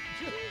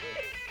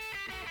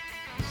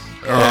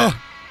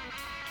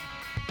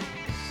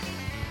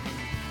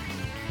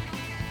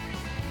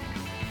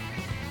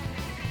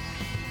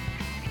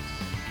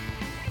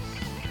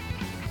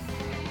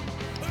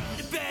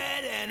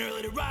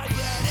 Early to rise,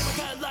 but I never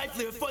got a life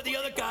live for the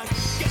other guys.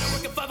 Gotta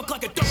work at 5 o'clock,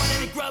 I don't want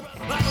any grub.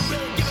 I don't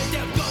really give a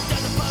damn, go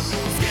down the pub.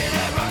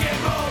 Skinhead rock and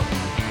roll.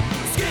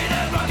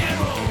 Skinhead rock and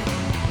roll.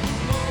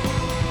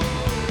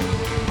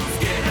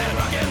 Skinhead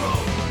rock and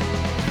roll.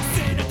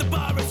 Sitting at the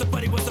bar as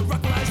somebody wants to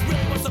rock, I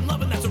really want some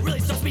love, and that's what really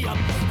sucks me up.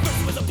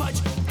 First was a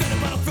punch, then a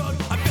bottle thrown.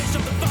 I finished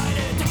up the fight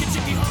and took a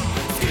chickie home.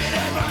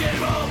 Skinhead rock and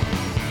roll.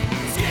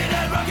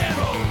 Skinhead rock and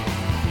roll.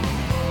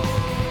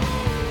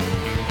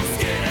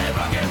 Skinhead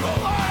rock and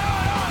roll.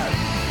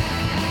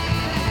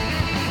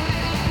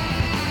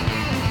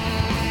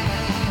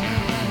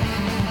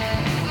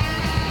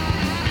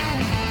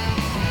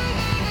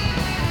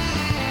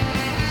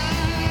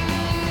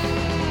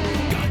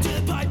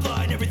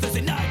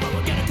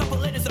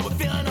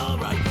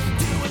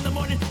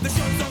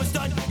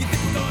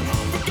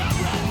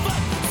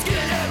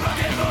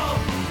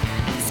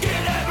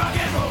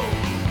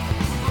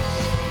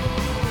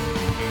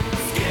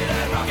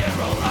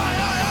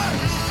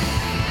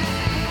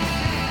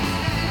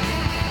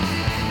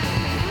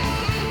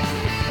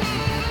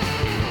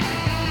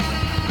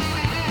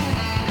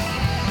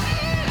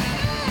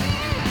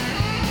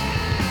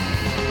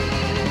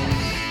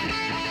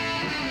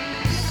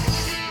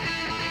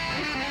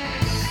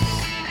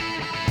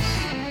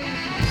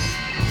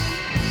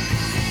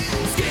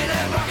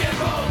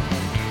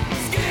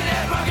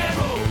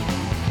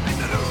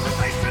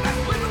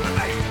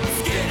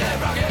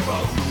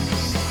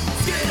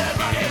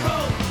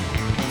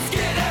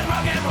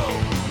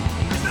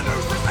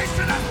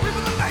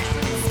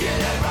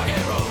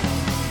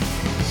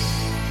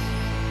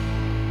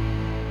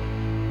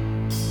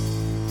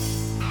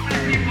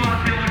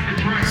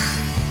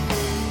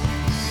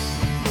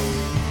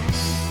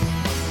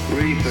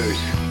 Reefers.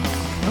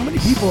 How many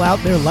people out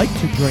there like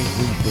to drink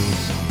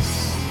reefers?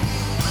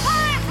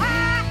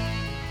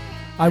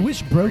 I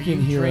wish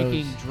Broken Heroes.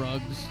 Drinking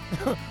drugs.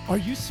 Are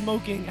you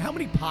smoking? How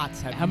many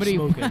pots have you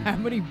smoking? How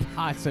many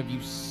pots have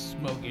you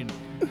smoking?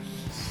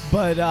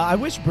 But I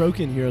wish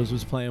Broken Heroes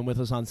was playing with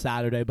us on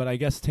Saturday, but I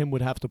guess Tim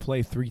would have to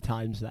play 3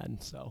 times then,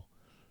 so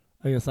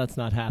I guess that's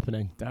not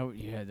happening. That would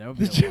be a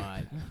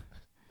lot.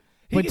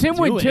 But Tim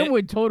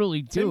would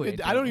totally do it.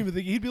 I don't even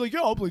think he'd be like,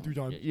 "Yeah, I'll play 3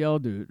 times." Yeah, I'll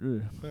do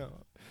it. Yeah.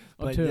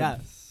 But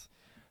yes,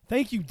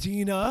 thank you,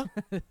 Dina.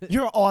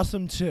 You're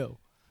awesome too.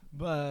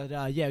 But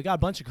yeah, we got a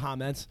bunch of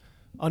comments.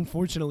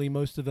 Unfortunately,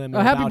 most of them.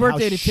 Happy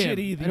birthday how to Tim.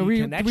 shitty the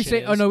did we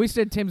say? is. Oh no, we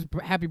said Tim's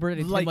happy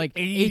birthday to Tim like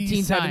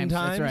 18 times.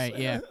 That's right.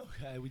 Yeah.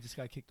 Okay, we just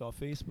got kicked off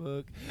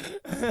Facebook.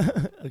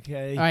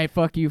 Okay. All right,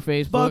 fuck you,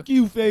 Facebook. Fuck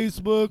you,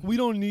 Facebook. We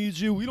don't need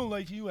you. We don't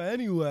like you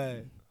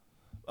anyway.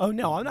 Oh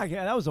no, I'm not.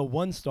 That was a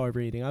 1-star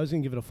rating. I was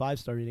gonna give it a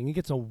 5-star rating. It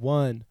gets a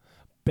 1.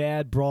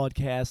 Bad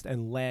broadcast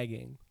and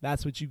lagging.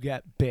 That's what you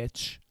get,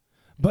 bitch.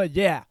 But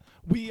yeah,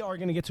 we are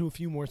gonna get to a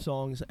few more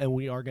songs, and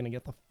we are gonna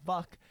get the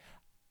fuck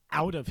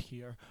out of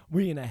here.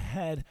 We're gonna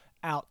head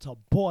out to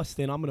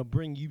Boston. I'm gonna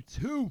bring you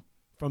 2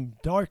 from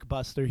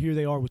Darkbuster. Here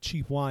they are with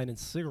Cheap Wine and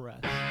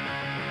Cigarettes. I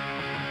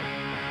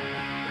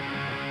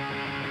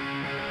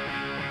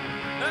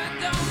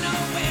don't know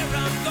where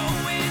I'm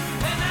going,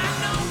 and I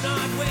know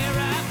not where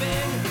I've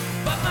been.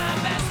 But my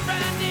best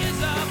friend is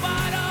a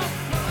bottle,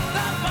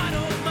 the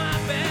bottle's my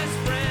best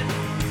friend.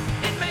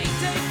 It may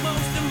take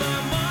most of my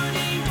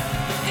money,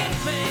 it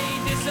may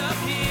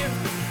disappear,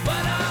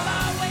 but I'll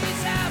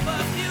always have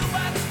a few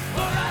bucks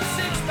for a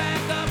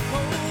 6-pack of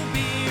cold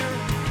beer.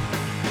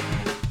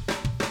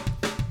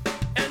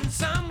 And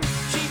some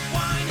cheap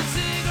wine and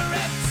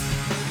cigarettes.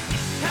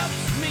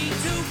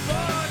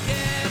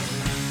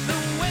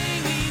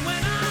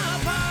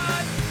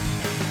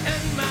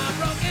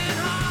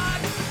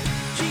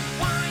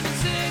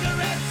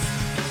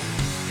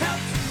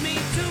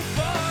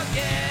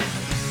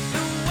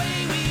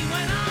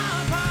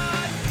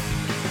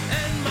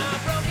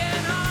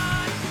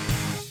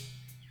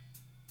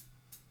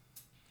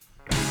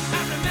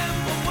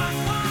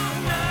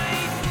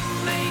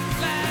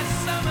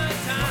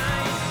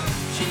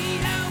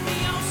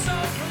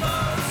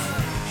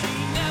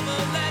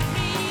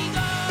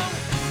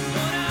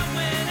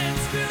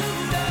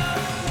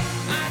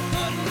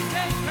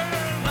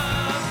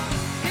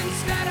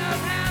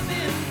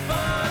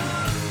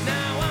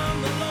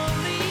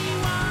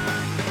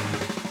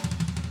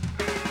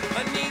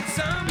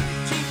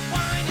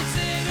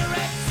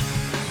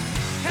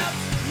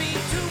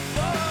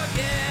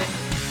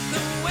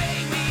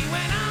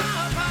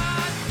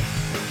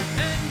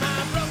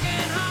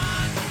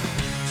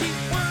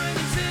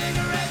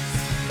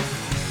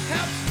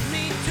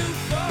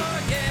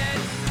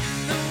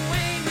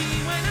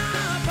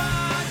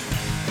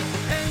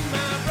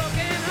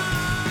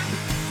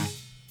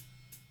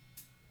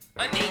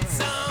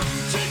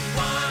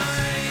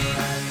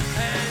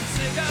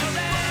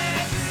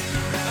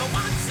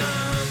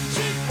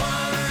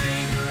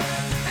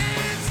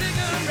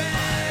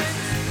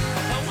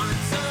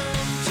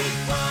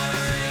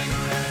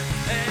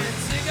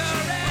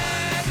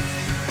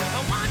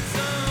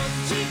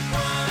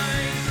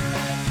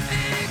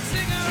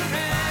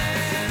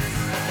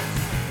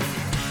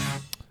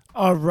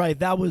 All right,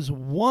 that was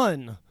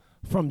one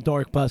from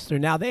Darkbuster.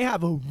 Now, they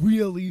have a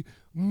really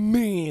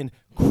mean,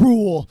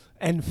 cruel,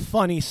 and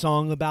funny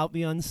song about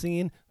the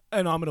unseen,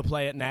 and I'm going to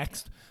play it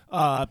next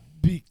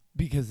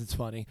because it's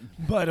funny.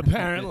 But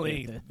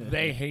apparently,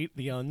 they hate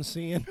the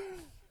unseen,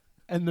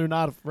 and they're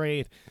not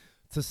afraid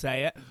to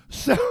say it.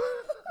 So...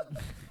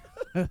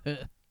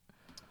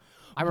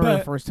 I remember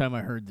the first time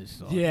I heard this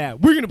song. Yeah,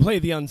 we're going to play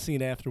the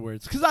unseen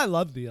afterwards, because I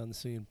love the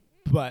unseen,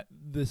 but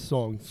this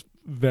song's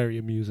very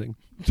amusing.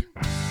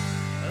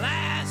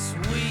 Last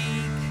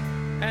week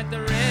at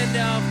the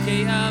Randolph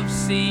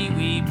KFC,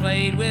 we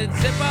played with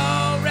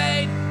Zippo,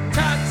 Raid,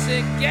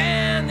 Toxic,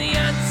 and the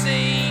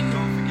Unseen.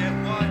 Don't forget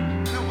what?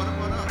 No, what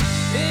about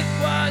us? It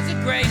was a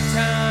great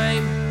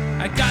time.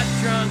 I got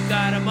drunk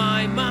out of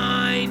my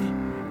mind.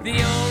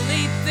 The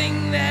only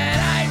thing that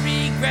I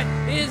regret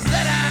is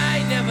that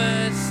I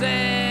never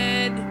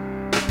said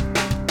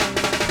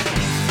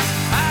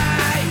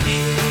I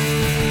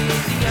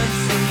hate the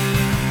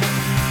unseen.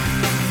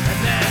 And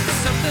that's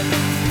something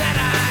that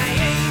I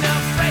ain't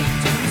afraid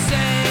to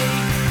say.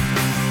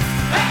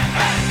 Hey,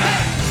 hey,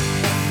 hey!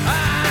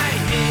 I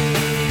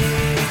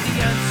hate the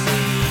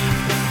unseen.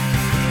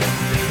 If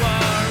they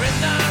were in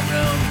the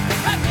room,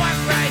 I'd walk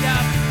right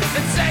up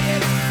and say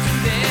it to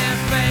their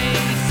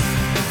face.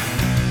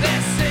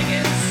 They're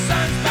singing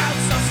songs about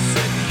social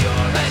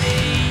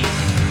security,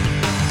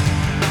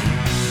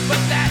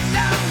 but that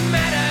don't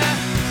matter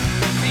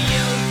to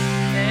you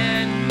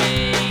and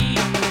me.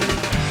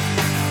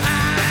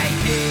 I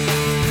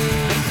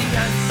hate the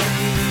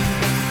unseen,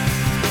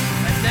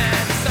 and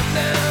that's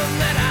something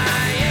that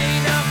I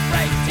ain't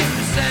afraid to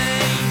say.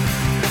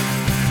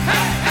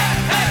 Hey, hey,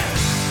 hey!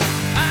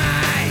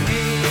 I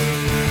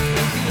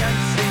hate the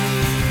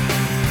unseen.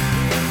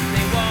 If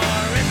they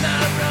were in the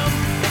room,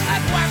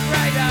 I'd walk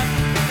right up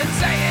and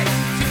say it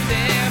to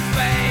their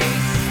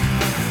face.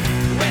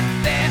 With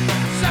their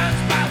songs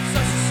about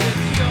social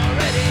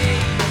security,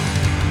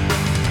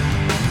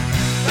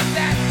 but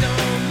that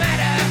don't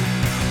matter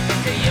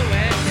to you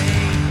and me.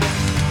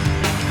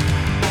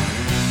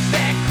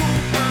 Their cool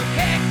punk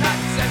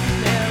haircuts and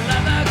their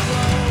leather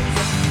clothes,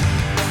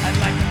 I'd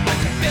like to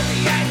punch a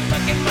Billy-eyed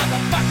looking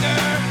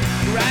motherfucker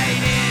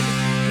right in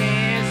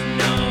his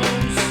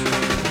nose.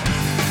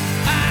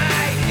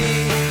 I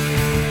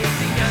hate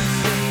the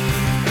unseen,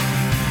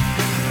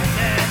 and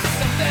that's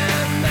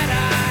something that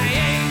I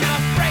ain't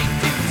afraid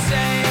to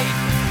say.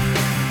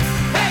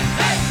 Hey,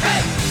 hey,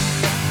 hey!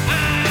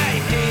 I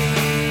hate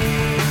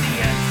the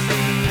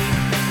unseen.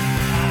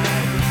 I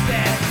wish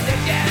that they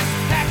just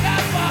pack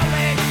up all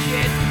that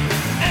shit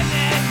and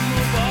then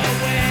move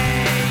away.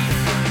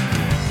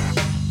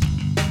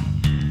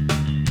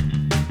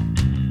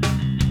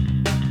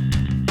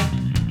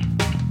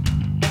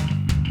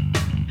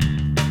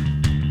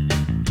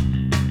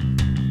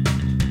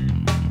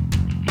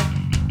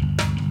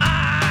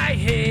 I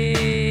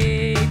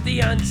hate the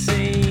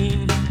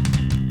unseen.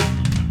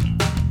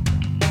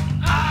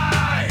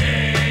 I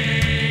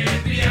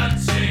hate the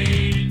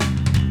unseen.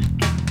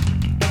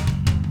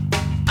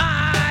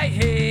 I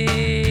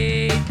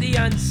hate the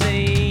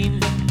unseen.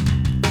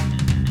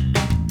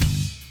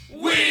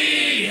 We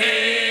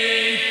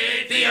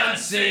hate the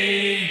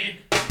unseen.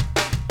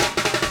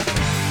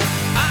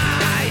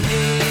 I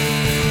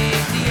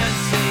hate the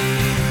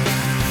unseen,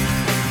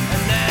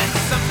 and that's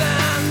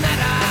something that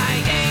I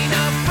ain't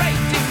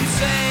afraid to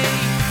say.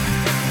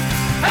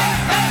 Hey,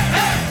 hey,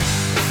 hey!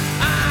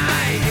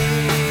 I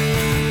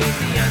hate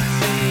the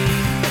unseen.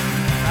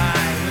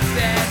 I wish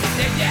that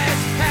they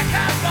just pack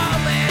up all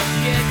that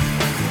shit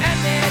and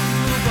then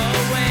move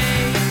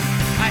away.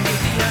 I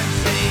hate the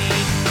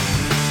unseen.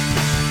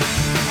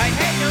 I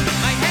hate 'em,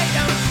 I hate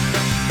 'em.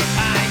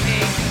 I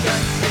hate the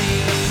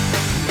unseen.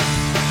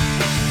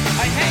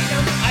 I hate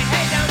 'em, I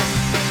hate 'em.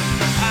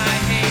 I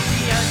hate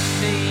the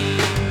unseen.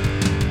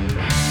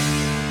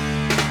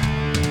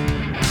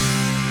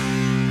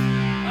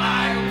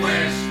 I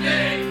wish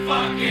they'd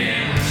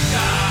fucking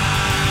die.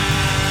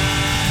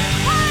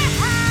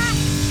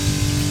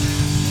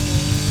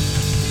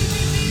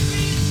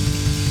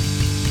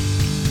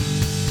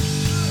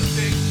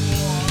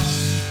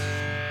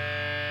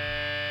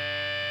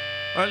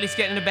 Or at least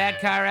get in a bad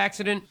car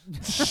accident.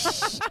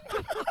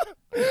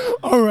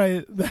 All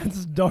right,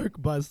 that's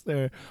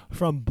Darkbuster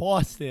from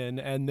Boston,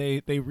 and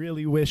they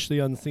really wish the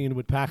unseen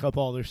would pack up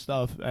all their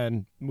stuff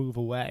and move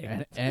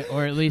away.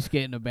 Or at least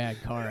get in a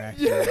bad car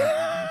accident.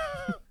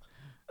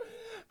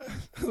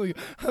 He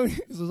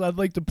says, I'd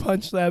like to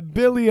punch that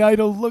Billy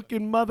Idol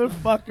looking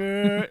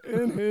motherfucker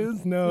in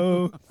his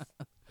nose.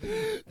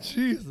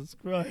 Jesus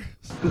Christ.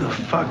 Who the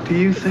fuck do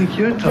you think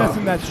you're I'm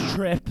guessing that's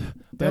Trip.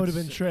 That would have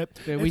been Trip.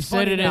 We It's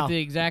said funny it now, at the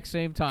exact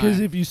same time. because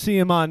if you see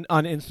him on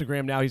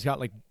Instagram now, he's got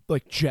like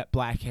jet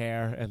black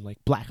hair and like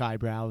black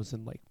eyebrows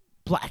and like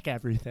black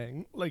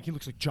everything. Like he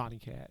looks like Johnny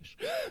Cash.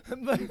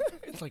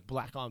 It's like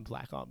black on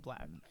black on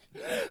black.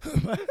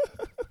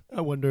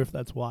 I wonder if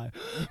that's why.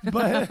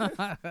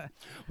 But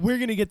we're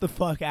going to get the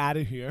fuck out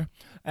of here.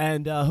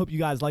 And hope you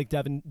guys like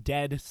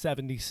Dead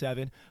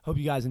 77. Hope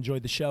you guys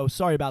enjoyed the show.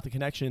 Sorry about the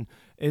connection.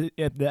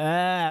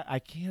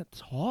 I can't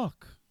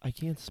talk. I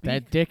can't speak.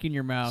 That dick in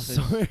your mouth.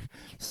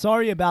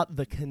 Sorry about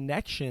the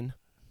connection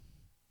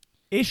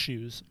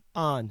issues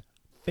on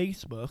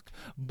Facebook.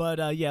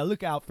 But, yeah,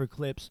 look out for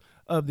clips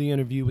of the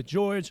interview with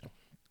George.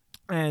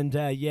 And,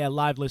 yeah,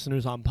 live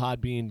listeners on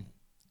Podbean,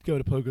 go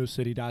to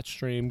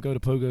pogocity.stream, go to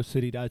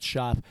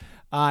pogocity.shop.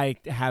 I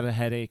have a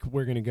headache.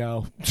 We're going to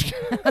go.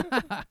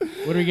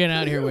 What are we getting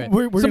out of here with?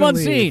 We're Some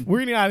Unseen. Leave. We're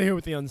going to get out of here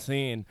with the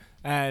Unseen.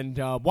 And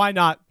why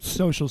not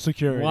Social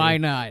Security? Why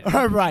not?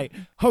 All right.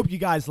 Hope you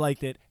guys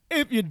liked it.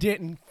 If you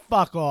didn't,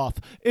 fuck off.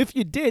 If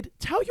you did,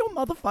 tell your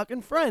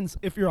motherfucking friends.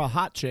 If you're a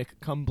hot chick,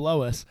 come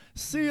blow us.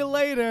 See you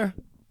later.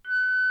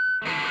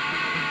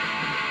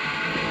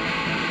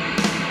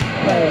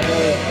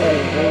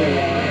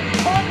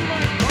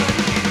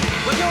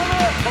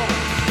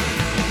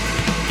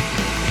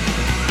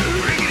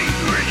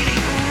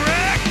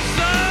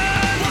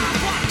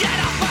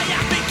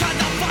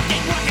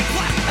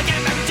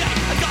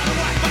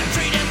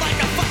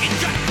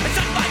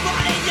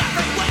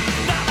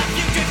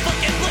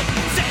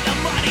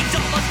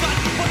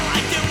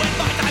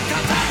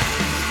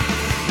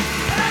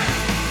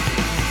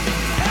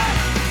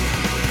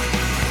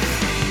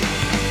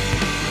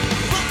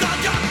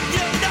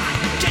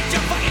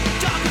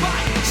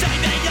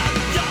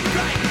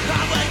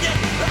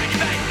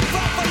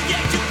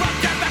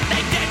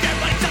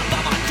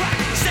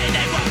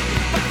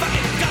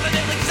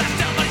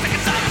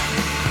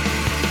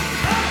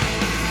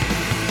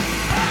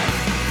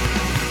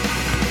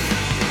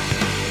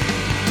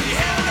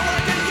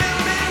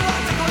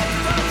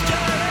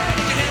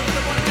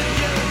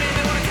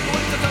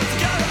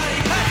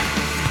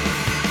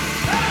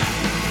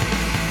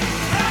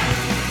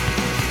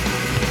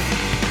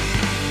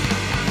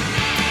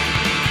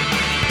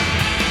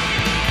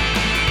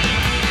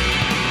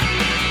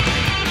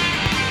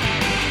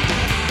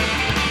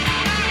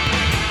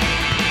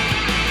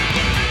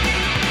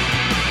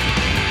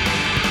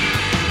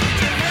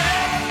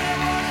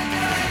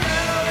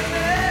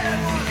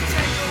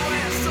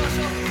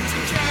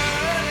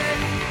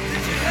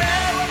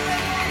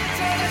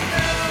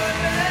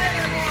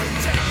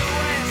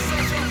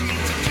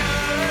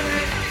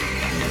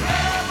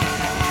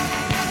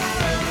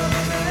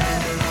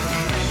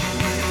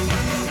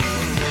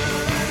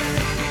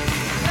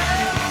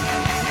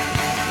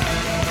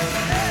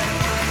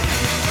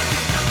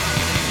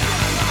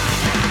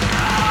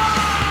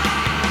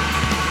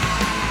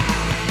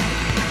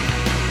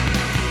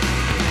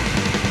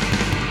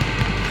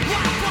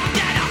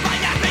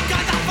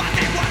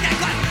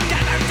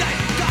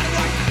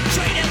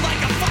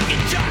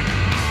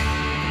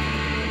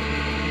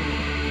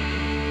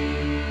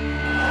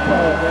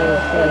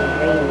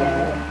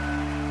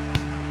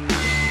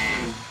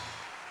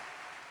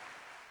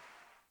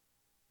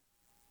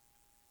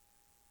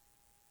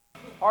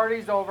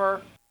 Party's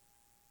over.